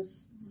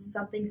bars,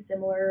 something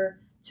similar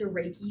to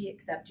Reiki,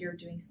 except you're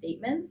doing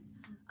statements,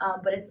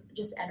 but it's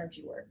just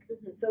energy work.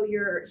 Mhm. So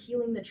you're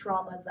healing the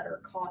traumas that are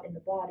caught in the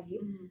body,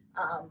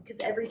 because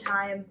every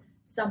time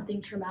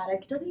something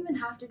traumatic, it doesn't even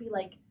have to be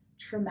like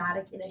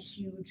traumatic in a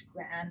huge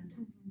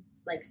grand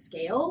like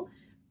scale,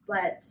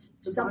 but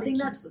The something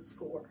body that's keeps the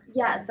score.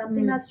 yeah,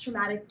 something Mm. that's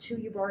traumatic to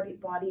your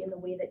body in the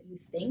way that you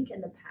think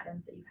and the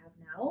patterns that you have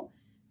now.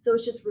 So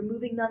it's just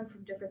removing them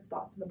from different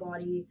spots in the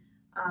body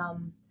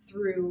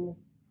through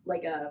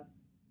like a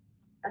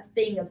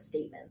thing of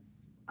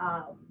statements.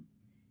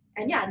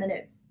 And then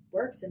it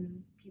works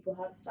and people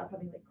have stopped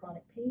having like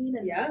chronic pain.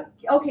 And Yeah.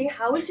 okay,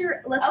 let's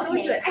go Okay.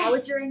 into it. How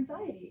is your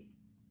anxiety?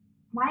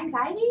 My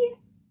anxiety?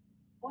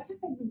 What have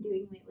I been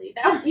doing lately?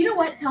 Just you know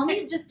what? Tell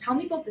me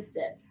about the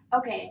sit.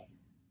 Okay.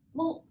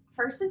 Well,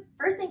 first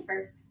things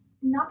first.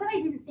 Not that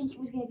I didn't think it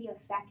was going to be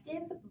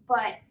effective,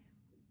 but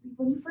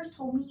when you first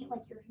told me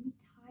like you're going to be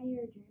tired, you're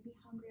going to be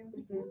hungry, I was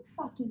like, no, I'm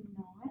fucking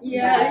not.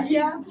 Yeah, What are you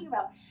yeah. talking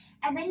about?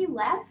 And then you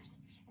left,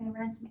 and I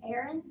ran some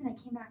errands, and I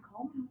came back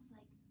home, and I was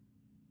like,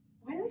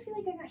 why do I feel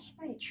like I got hit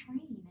by a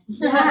train?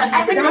 Yeah. And It's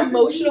then like an that's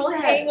emotional what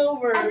he said.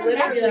 hangover, And the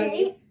next literally.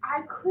 day,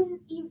 I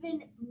couldn't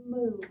even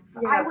move.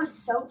 Yeah. I was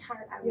so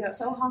tired. I was Yeah.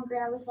 so hungry.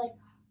 I was like,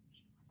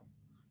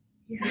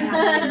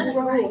 Yeah. she was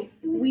Bro, right.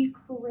 It was we-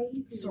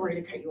 crazy. Sorry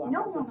to cut you off.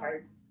 No, I'm so no, no.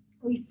 sorry.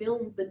 We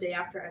filmed the day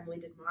after Emily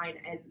did mine,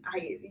 and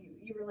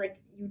you were like,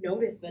 you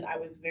noticed that I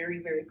was very,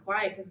 very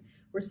quiet because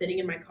we're sitting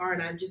in my car,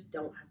 and I just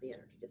don't have the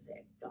energy to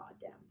say a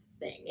goddamn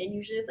thing. And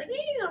usually it's like,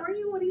 hey, how are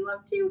you? What are you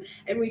up to?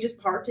 And we just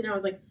parked, and I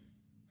was like,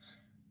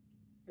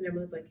 and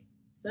Emily's like,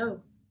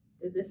 so,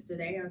 did this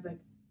today? I was like,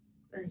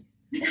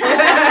 nice.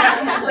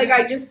 Like,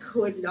 I just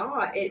could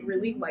not. It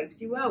really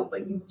wipes you out,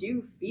 but you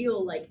do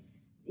feel like,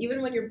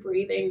 even when you're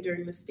breathing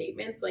during the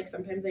statements, like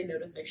sometimes I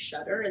notice I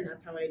shudder, and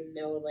that's how I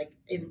know, like,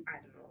 I don't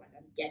know, like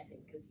I'm guessing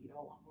because you know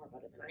a lot more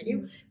about it than I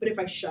do. But if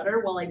I shudder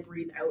while I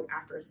breathe out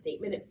after a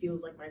statement, it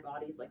feels like my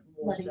body's like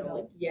more Letting so go.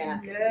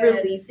 like Good.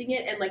 releasing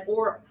it and like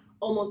or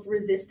almost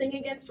resisting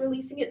against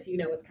releasing it, so you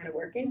know it's kind of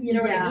working. You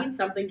know what I Yeah. mean?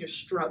 Something just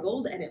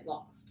struggled and it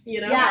lost.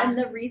 You know? Yeah, and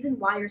the reason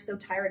why you're so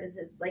tired is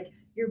it's like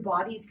your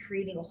body's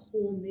creating a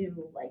whole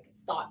new like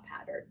thought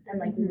pattern and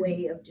like Mhm.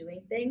 way of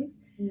doing things.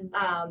 Mhm.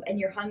 And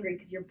you're hungry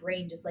because your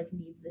brain just like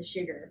needs the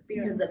sugar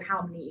because of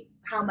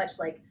how much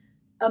like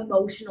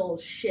emotional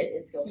shit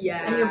it's going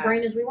Yeah. And your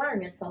brain is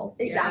rewiring itself.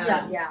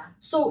 Exactly. Yeah.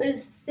 So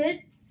is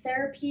sit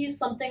therapy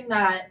something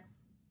that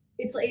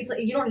it's like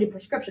you don't need a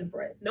prescription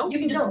for it? Nope. You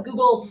can just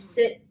Google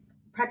sit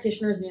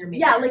practitioners near me.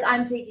 Yeah, like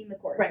I'm taking the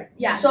course. Right.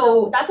 Yeah.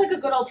 So that's like a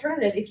good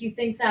alternative if you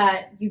think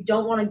that you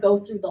don't want to go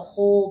through the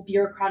whole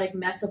bureaucratic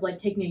mess of like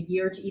taking a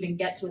year to even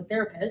get to a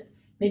therapist.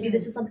 Maybe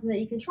this is something that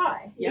you can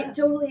try. Yeah. It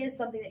totally is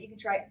something that you can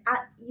try.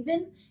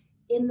 Even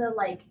in the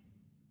like,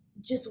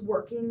 just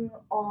working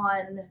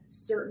on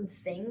certain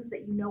things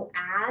that you know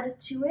add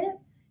to it,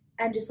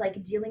 and just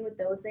like dealing with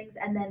those things,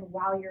 and then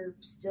while you're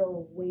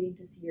still waiting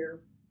to see your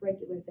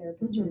regular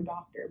therapist or your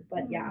doctor.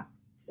 But yeah,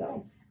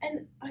 so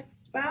And I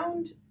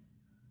found.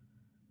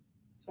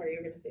 Sorry, you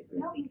were gonna say something.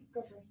 No, you can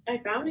go first. I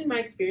found in my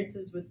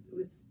experiences with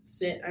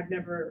sit, I've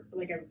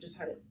just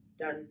had it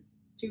done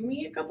to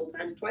me a couple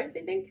times, twice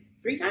I think,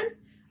 3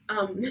 times.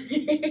 4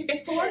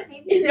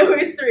 maybe. No, it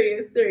was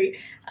three.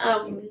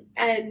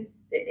 And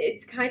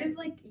it's kind of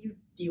like you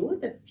deal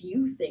with a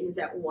few things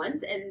at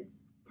once. And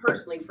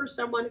personally, for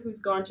someone who's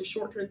gone to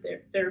short-term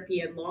therapy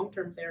and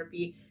long-term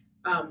therapy,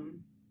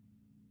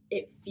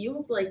 it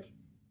feels like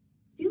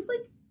you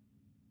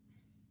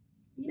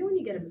know when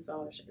you get a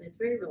massage and it's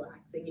very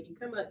relaxing and you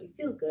come out and you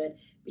feel good,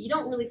 but you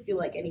don't really feel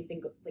like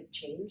anything like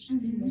changed.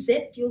 Mhm.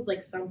 Sit feels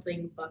like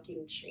something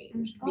fucking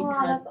changed oh,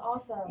 because that's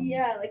awesome.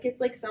 yeah, like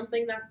it's like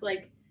something that's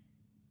like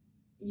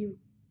you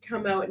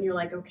come out and you're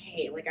like,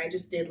 okay, like I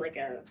just did like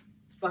a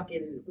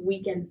fucking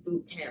weekend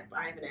boot camp.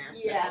 I have an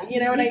ass. Yeah. You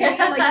know what I mean?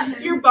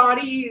 Like your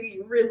body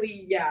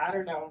really, yeah, I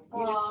don't know.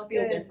 You Oh, just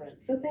feel good.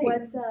 different. So What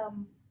thanks.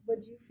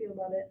 what do you feel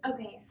about it?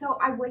 Okay, so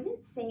I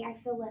wouldn't say I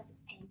feel less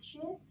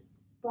anxious,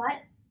 but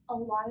a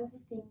lot of the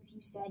things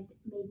you said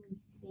made me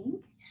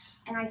think,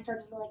 and I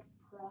started to like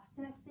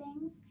process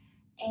things.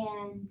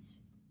 And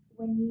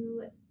when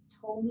you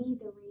told me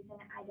the reason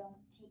I don't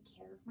take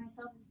care of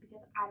myself is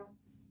because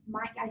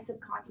I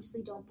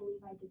subconsciously don't believe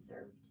I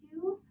deserve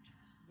to.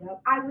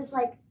 Yep. I was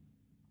like,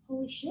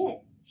 holy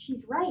shit,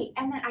 she's right.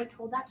 And then I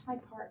told that to my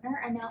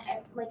partner, and now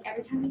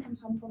every time he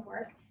comes home from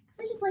work,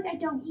 because I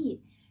don't eat.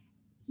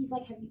 He's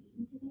like, have you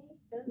eaten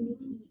today? You need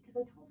to eat, because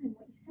I told him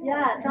what you said.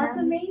 Yeah, and that's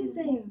now he's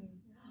amazing.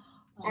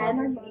 Oh, And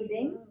are you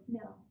eating?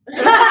 No.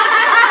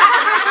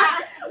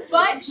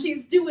 But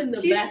she's doing the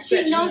best. She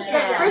that knows she the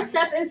can. first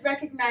step is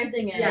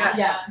recognizing it.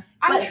 Yeah.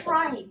 I'm But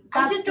trying.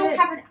 I that's just don't good.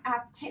 have an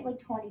appetite like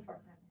 24/7.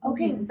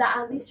 Okay,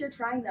 at least you're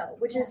trying though,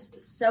 which is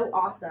so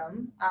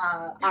awesome.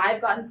 I've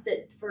gotten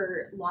sit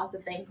for lots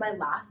of things. My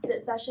last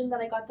sit session that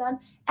I got done,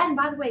 and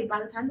by the way,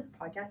 by the time this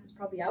podcast is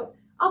probably out,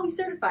 I'll be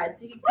certified,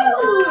 so you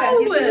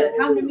can just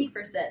come to me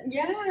for sit.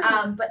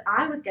 Yeah. But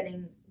I was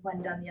getting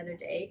one done the other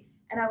day,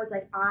 and I was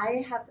like,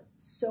 I have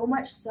so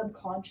much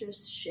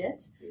subconscious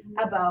shit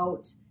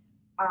about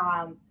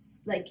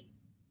like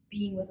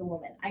being with a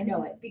woman. I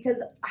know it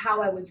because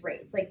how I was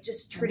raised, like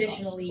just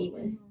traditionally.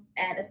 Totally.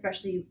 And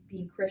especially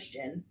being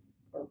Christian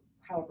or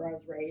however I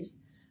was raised.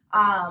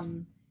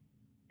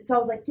 So I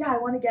was like, yeah, I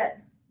want to get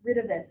rid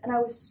of this. And I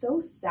was so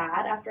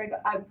sad after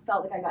I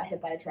felt like I got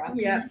hit by a truck.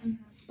 Yeah.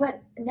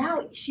 But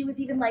now she was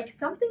even like,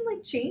 something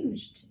like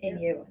changed in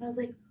you. And I was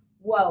like,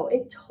 whoa,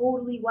 it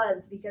totally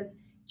was, because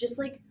just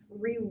like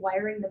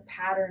rewiring the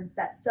patterns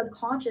that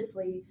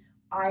subconsciously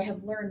I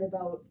have learned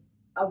about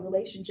a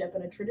relationship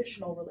and a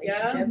traditional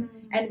relationship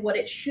and what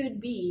it should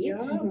be.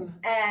 Yeah.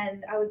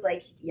 And I was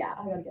like, yeah,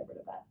 I gotta get rid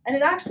of that. And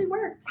it actually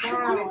worked. I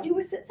want to do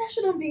a sit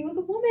session on being with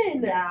a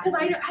woman. Yeah. Because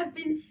I've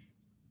been.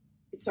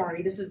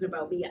 Sorry, this isn't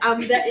about me.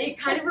 That it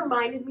kind of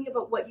reminded me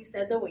about what you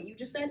said, though. What you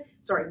just said.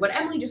 Sorry, what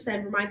Emily just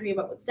said reminds me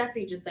about what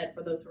Stephanie just said.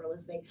 For those who are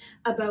listening,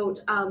 about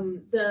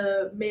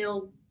the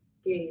male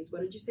gaze. What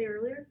did you say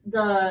earlier?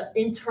 The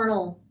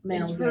internal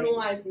male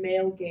Internalized gaze.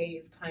 male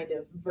gaze, kind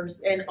of,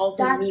 versus, and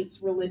also That's-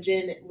 meets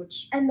religion,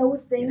 which And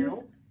those things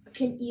You know?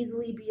 can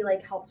easily be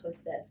like helped with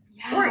sit.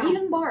 yeah. Or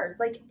even bars.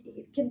 Like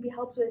it can be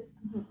helped with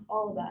Mhm.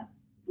 all of that.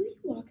 Will you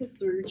walk us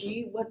through,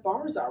 G, what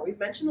bars are? We've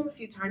mentioned them a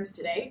few times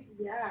today.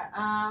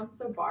 Yeah.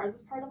 So bars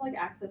is part of like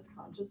access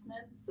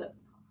consciousness.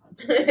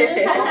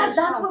 Yeah.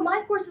 That's what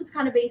my course is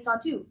kind of based on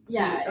too.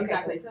 Yeah, Sweet. Okay,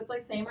 exactly. So it's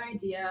like same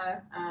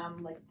idea,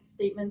 like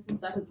statements and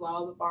stuff as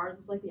well. But bars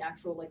is like the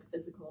actual like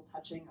physical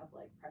touching of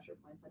like pressure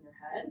points on your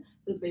head.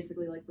 So it's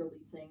basically like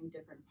releasing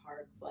different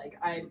parts. Like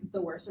I'm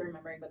the worst at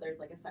remembering, but there's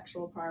like a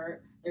sexual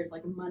part. There's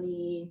like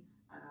money,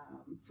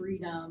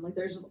 freedom. Like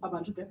there's just a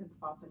bunch of different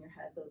spots on your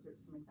head. Those are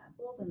some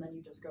examples, and then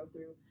you just go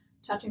through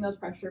touching those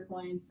pressure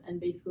points and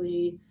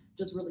basically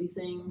just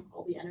releasing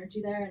all the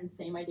energy there. And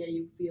same idea,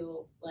 you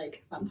feel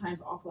like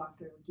sometimes awful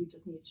after, like you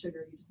just need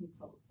sugar, you just need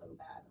salt so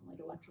bad, and like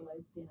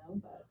electrolytes, you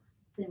know. But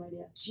Same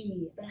idea.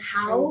 Gee, That's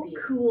how crazy.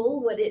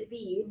 cool would it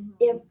be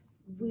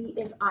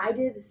if I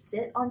did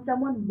sit on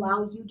someone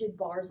while you did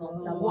bars on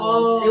someone?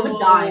 Whoa. They would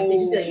die. They'd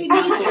just be like,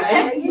 Can you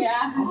try it?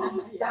 Yeah.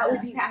 That would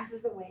just be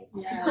passes away.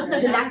 Yeah.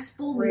 the next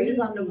full moon is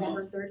on Crazy.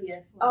 November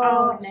 30th.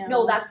 Oh,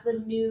 No, that's the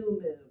new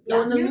moon.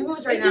 Yeah, the new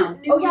moon's right Is it now.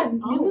 new- Oh yeah,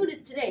 new moon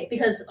is today.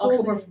 Because Full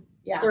October moon.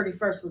 Yeah.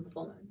 31st was the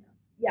full moon.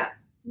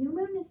 New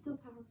moon is still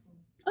powerful.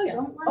 Oh yeah.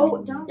 Don't let Oh,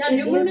 it, don't. Yeah, It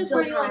new moon is is so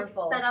where you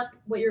powerful. like set up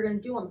what you're gonna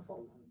do on the full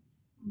moon.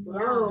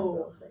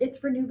 Whoa. It's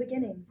for new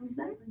beginnings.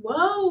 Exactly.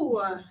 Whoa.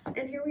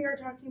 And here we are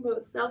talking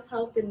about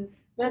self-help and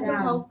mental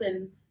Yeah. health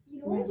and You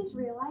know what I just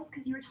realized?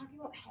 Because you were talking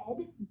about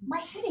head. My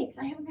headaches.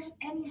 I haven't got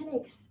any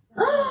headaches.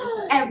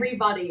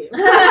 Everybody,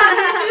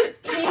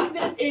 just take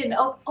this in.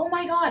 Oh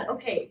my God.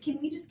 Okay, can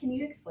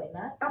you explain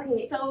that? Okay,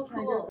 That's so can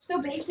I cool.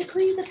 So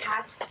basically, the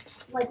past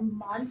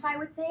month, I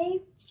would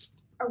say,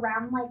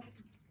 around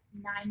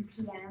 9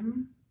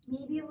 p.m.,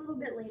 maybe a little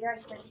bit later, I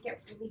started to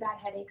get really bad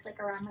headaches,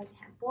 around my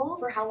temples.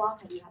 For how long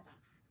have you had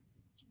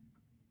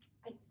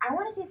that? I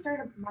want to say it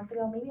started a month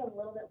ago, maybe a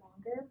little bit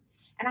longer,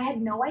 and I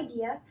had no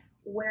idea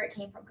where it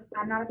came from because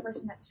I'm not a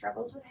person that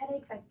struggles with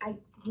headaches. I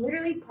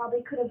literally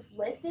probably could have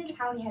listed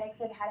how many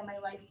headaches I've had in my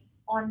life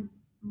on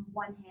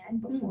one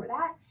hand before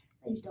that.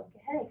 I just don't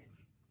get headaches,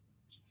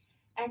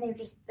 and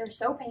they're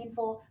so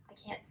painful. I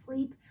can't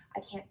sleep.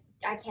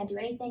 I can't do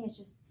anything. It's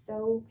just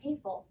so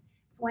painful.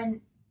 So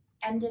when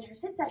Em did her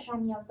sit session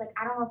on me, I was like,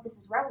 I don't know if this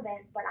is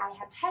relevant, but I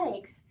have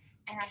headaches,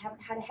 and I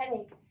haven't had a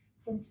headache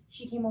since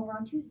she came over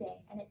on Tuesday,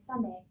 and it's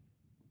Sunday.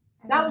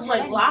 I That haven't was had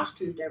any. last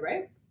Tuesday,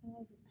 right? It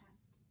was this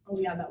past. Oh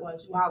yeah, that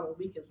was. Wow, the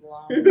week is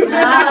long. with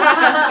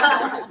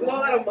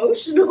all that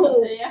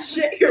emotional Yeah.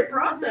 shit you're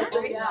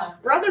processing. Yeah.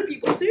 For other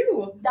people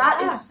too.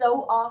 That is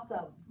so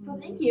awesome. So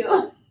thank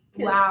you.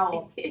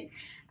 Wow.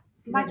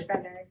 It's much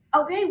better.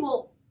 Okay,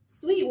 well,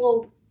 sweet.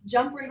 We'll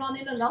jump right on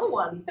into another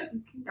one.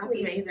 That's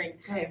Please. amazing.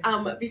 Okay.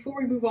 Before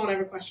we move on, I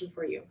have a question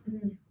for you.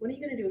 Mhm. When are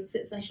you gonna do a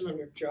sit session on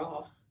your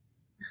jaw?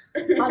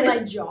 On my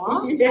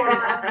jaw?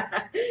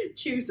 Yeah.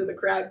 Chew so the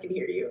crowd can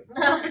hear you.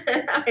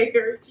 I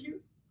heard you.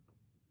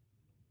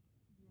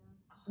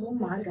 Oh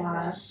my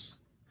gosh.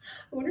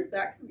 I wonder if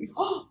that can be.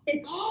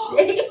 It's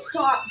shake.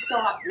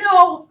 Stop.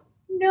 No.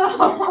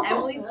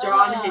 Emily's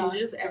jaw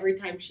unhinges every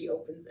time she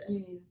opens it. You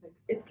need to fix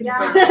It's Yeah.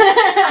 confirmed.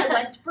 I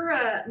went for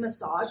a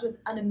massage with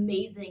an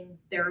amazing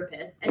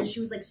therapist, and she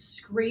was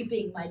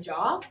scraping my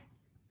jaw.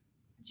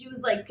 She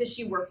was because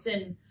she works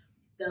in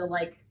the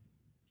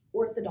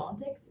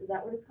orthodontics. Is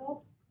that what it's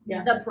called?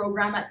 Yeah. The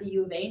program at the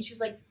U of A, and she was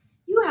like,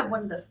 "You have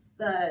one of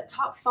the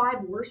top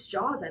 5 worst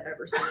jaws I've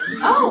ever seen."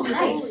 Oh, Holy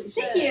nice.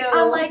 shit. Thank you.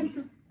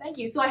 I'm thank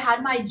you. So I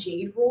had my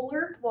jade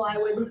roller while I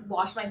was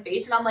washing my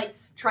face, and I'm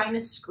trying to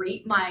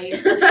scrape my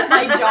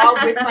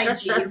jaw with my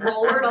jade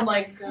roller, and I'm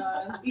like,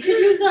 God. You should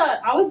use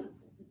I was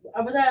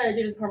at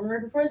Jada's apartment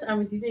right before this, and I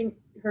was using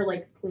her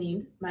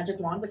clean magic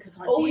wand, the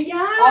Katachi, oh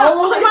yeah, all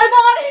over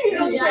my body.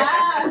 I was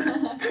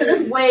Yeah. Because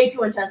it's way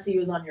too intense to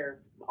use on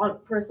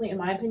personally, in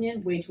my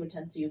opinion, way too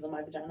intense to use on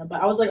my vagina.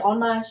 But I was on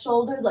my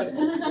shoulders,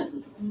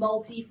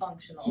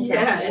 multifunctional.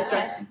 Yeah,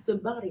 Yeah. it's a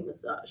body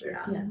massager.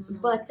 yes.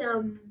 But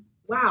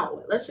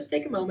wow, let's just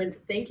take a moment.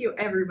 Thank you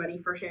everybody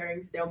for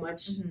sharing so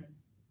much Mhm.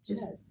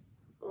 just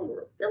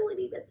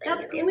vulnerability that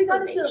That's cool. We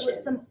got into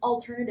some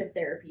alternative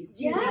therapies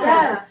too. because,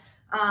 Yes.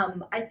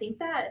 I think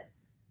that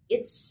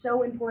it's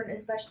so important,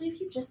 especially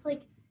if you just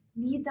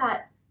need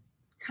that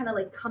kind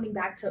of coming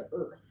back to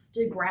earth,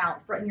 to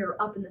ground, when you're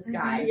up in the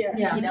sky. Yeah.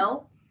 Yeah. You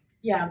know?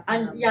 Yeah,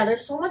 and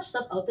there's so much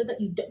stuff out there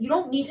that you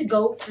don't need to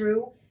go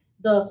through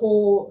the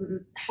whole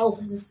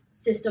health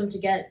system to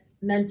get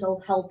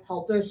mental health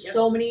help. There's Yep.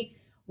 so many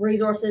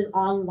resources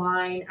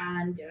online,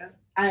 and Yeah.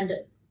 and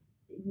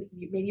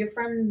maybe your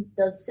friend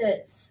does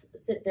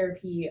sit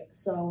therapy.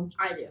 So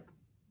I do.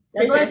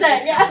 that's what I'm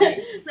saying. Yeah.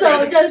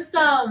 So just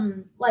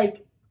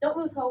don't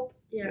lose hope.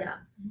 Yeah.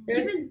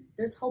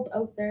 There's hope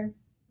out there.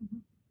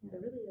 There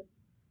really is.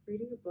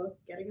 Reading a book,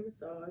 getting a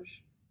massage.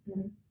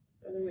 Mhm.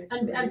 Other ways to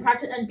And release.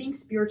 practice and being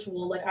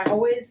spiritual. I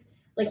always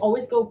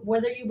go,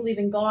 whether you believe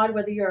in God,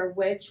 whether you're a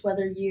witch,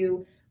 whether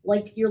you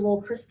like your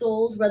little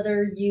crystals,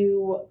 whether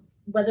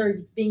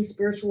being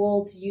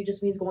spiritual to you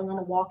just means going on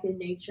a walk in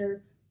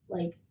nature.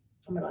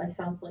 Oh my god, it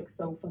sounds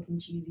so fucking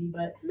cheesy,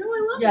 but No,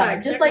 I love yeah,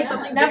 that. just Connect with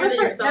something never bigger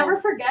than yourself. never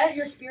forget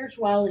your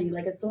spirituality.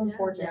 It's so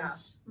important. Yeah.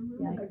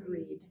 Yeah.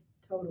 Agreed.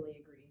 Totally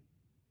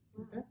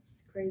agree.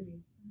 That's crazy.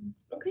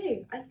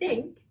 Okay, I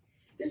think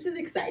this is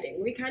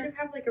exciting. We kind of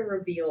have a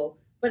reveal,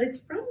 but it's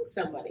from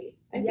somebody.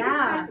 I think it's Yeah.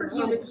 time for Do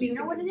you- comments. do you views,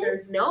 know and what it concerns.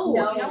 is? No.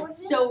 No. You know what it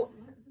So, is?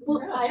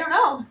 well, I don't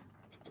know.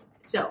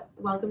 So,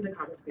 welcome to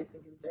Comments, Beefs,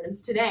 and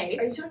Concerns. Today,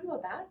 Are you talking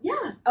about that?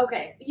 yeah,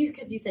 Okay.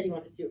 because you said you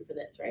wanted to do it for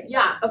this, right?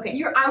 Yeah. Okay.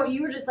 You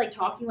were just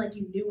talking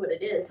you knew what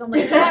it is. So I'm what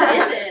is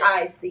it?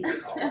 I see.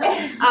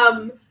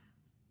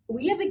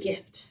 We have a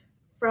gift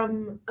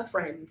from a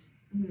friend,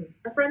 Mhm.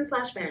 a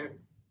friend/fan,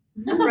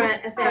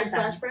 a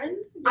fan/friend.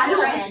 I don't.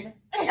 Friend.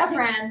 A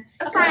friend.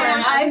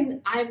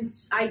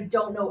 I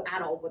don't know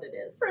at all what it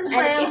is. Friend.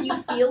 And if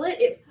you feel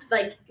it,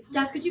 like,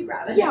 Steph, could you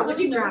grab it? Yeah, would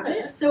you grab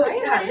it? So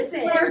yeah, this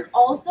is There's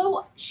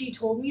also, she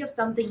told me of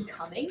something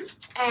coming,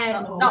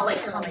 and not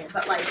like coming,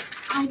 but like,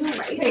 I know,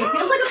 right? Okay, it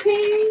feels like a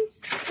page.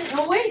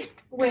 No, wait.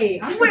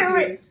 I'm Wait.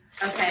 confused.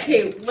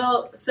 Okay,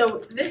 well,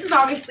 so this is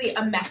obviously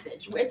a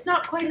message. It's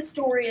not quite a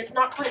story, it's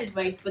not quite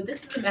advice, but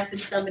this is a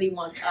message somebody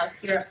wants us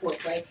here at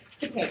Foreplay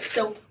to take.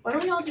 So why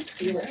don't we all just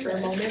feel it for a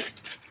moment?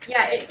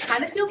 Yeah, it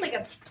kind of feels like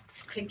a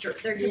picture.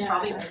 There, you Yeah.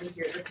 probably only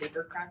hear the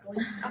paper crackling.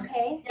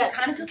 Okay. Yeah, it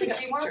kind of feels like a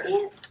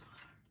picture.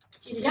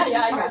 Yeah,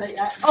 I got it.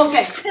 Yeah.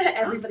 Okay.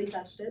 Everybody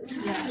touched it.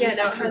 Yeah,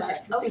 no, This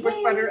okay. super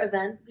spreader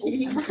event.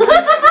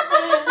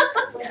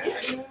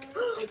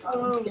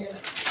 Oh.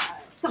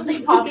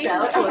 Something popped gave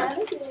out. this to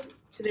us?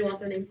 Do they want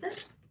their name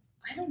said?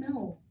 I don't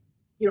know.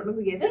 You don't know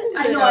who gave it?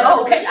 I know, Oh, I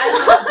don't okay. know.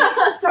 I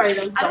don't Sorry,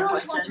 that was a I don't dumb know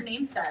if she wants her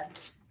name said,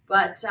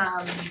 but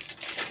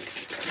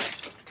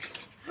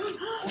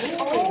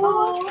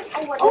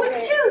Oh,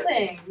 it's two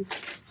things.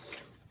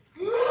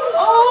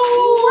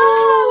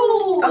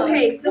 Oh!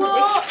 okay. So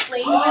Whoa.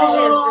 explain what it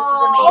is. This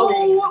is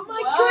amazing. Oh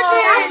my Wow.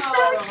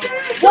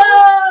 goodness!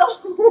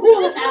 Whoa! We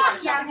just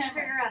got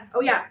Turn around.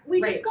 Oh yeah,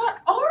 we just got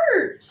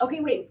art. Okay,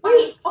 wait.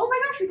 Wait. Oh my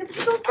gosh, we can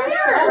put those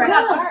there. Oh, Right.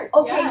 yeah.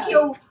 Okay, Yeah.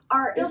 so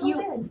our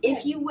Build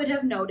if you would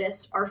have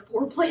noticed, our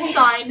foreplay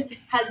sign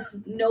has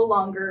no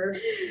longer.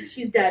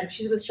 She's dead.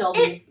 She's with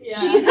Shelby. Yeah.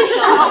 She's a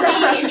Shelby.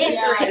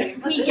 Yeah.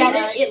 We get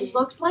it. It Right.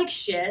 looked like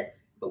shit.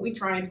 But we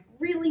tried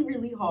really,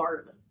 really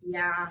hard.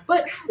 Yeah.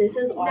 But This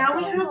is now awesome.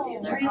 we have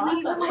These these are really.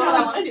 awesome. Oh my God, I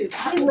god! want to do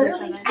that. I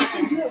literally, I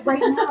can do it right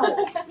now.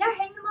 Yeah,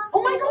 hang them on.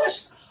 Oh my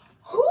gosh!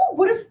 Who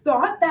would have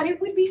thought that it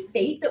would be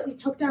fate that we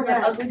took down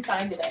that Yes. ugly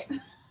sign today?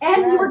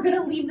 And we were Yes.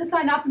 gonna leave the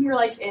sign up, and you were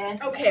like, eh.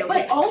 Okay,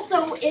 But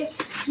also, if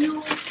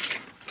you,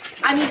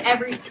 I mean,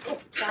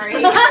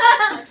 sorry,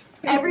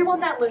 everyone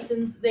that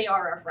listens, they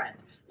are our friend.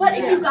 But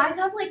if Yeah. you guys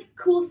have like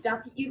cool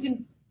stuff you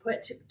can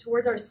put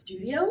towards our Oh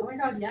studio, my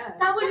god, yeah.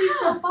 that would be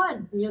so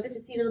fun. And you'll get to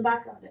see it in the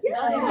background.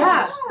 Yeah.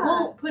 Yeah,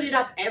 we'll put it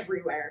up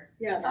everywhere.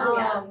 Yeah. Oh,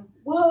 yeah.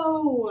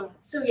 Whoa!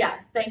 So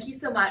yes, thank you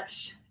so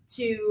much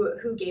to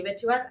who gave it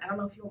to us. I don't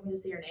know if you want me to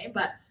say your name,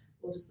 but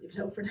we'll just leave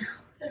it out for now.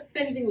 If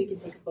anything, we can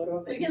take a photo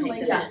of it. We and can take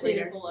link that that to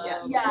later. below.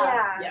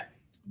 Yeah. Yeah.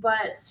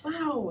 But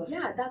Wow.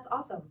 yeah, that's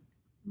awesome.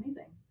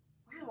 Amazing.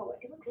 Wow,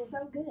 it looks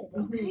so good.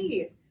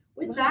 Okay.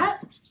 With Wow.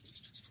 that,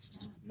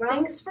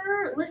 thanks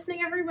for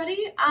listening,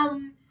 everybody.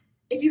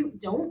 If you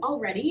don't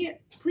already,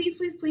 please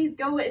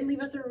go and leave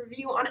us a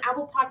review on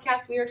Apple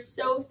Podcasts. We are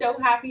so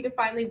happy to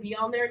finally be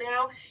on there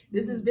now.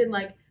 This has been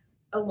like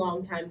a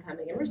long time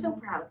coming, and we're so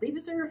proud. Leave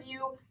us a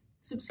review,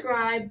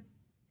 subscribe,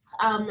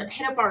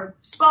 hit up our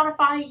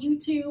Spotify,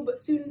 YouTube,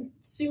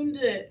 soon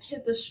to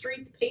hit the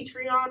streets,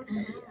 Patreon,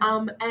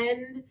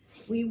 and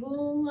we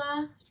will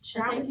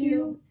chat Thank with you.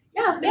 you.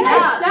 Yeah, thanks,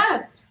 Yes.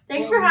 Steph,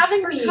 Thanks for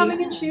having for me.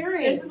 coming and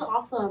sharing. This is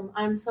awesome.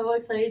 I'm so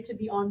excited to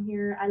be on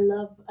here. I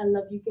love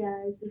you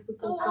guys. This was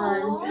so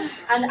fun.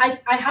 And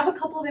I have a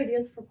couple of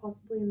ideas for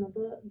possibly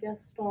another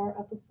guest star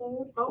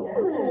episode. Oh.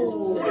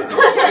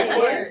 Of Yes.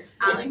 course.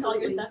 I'll link all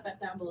your Absolutely. stuff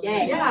down below.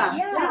 Yes.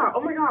 Yeah. Oh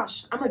my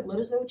gosh. I'm like, let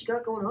us know what you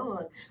got going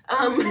on.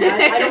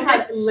 I don't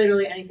have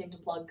literally anything to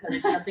plug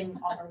because nothing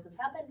on earth is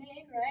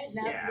happening right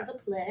now because Yeah. of the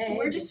play.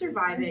 We're just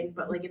surviving,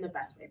 but like in the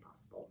best way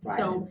possible. Right.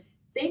 So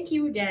thank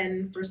you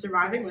again for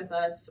surviving with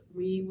us.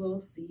 We will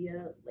see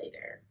you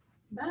later.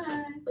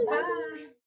 Bye. Bye.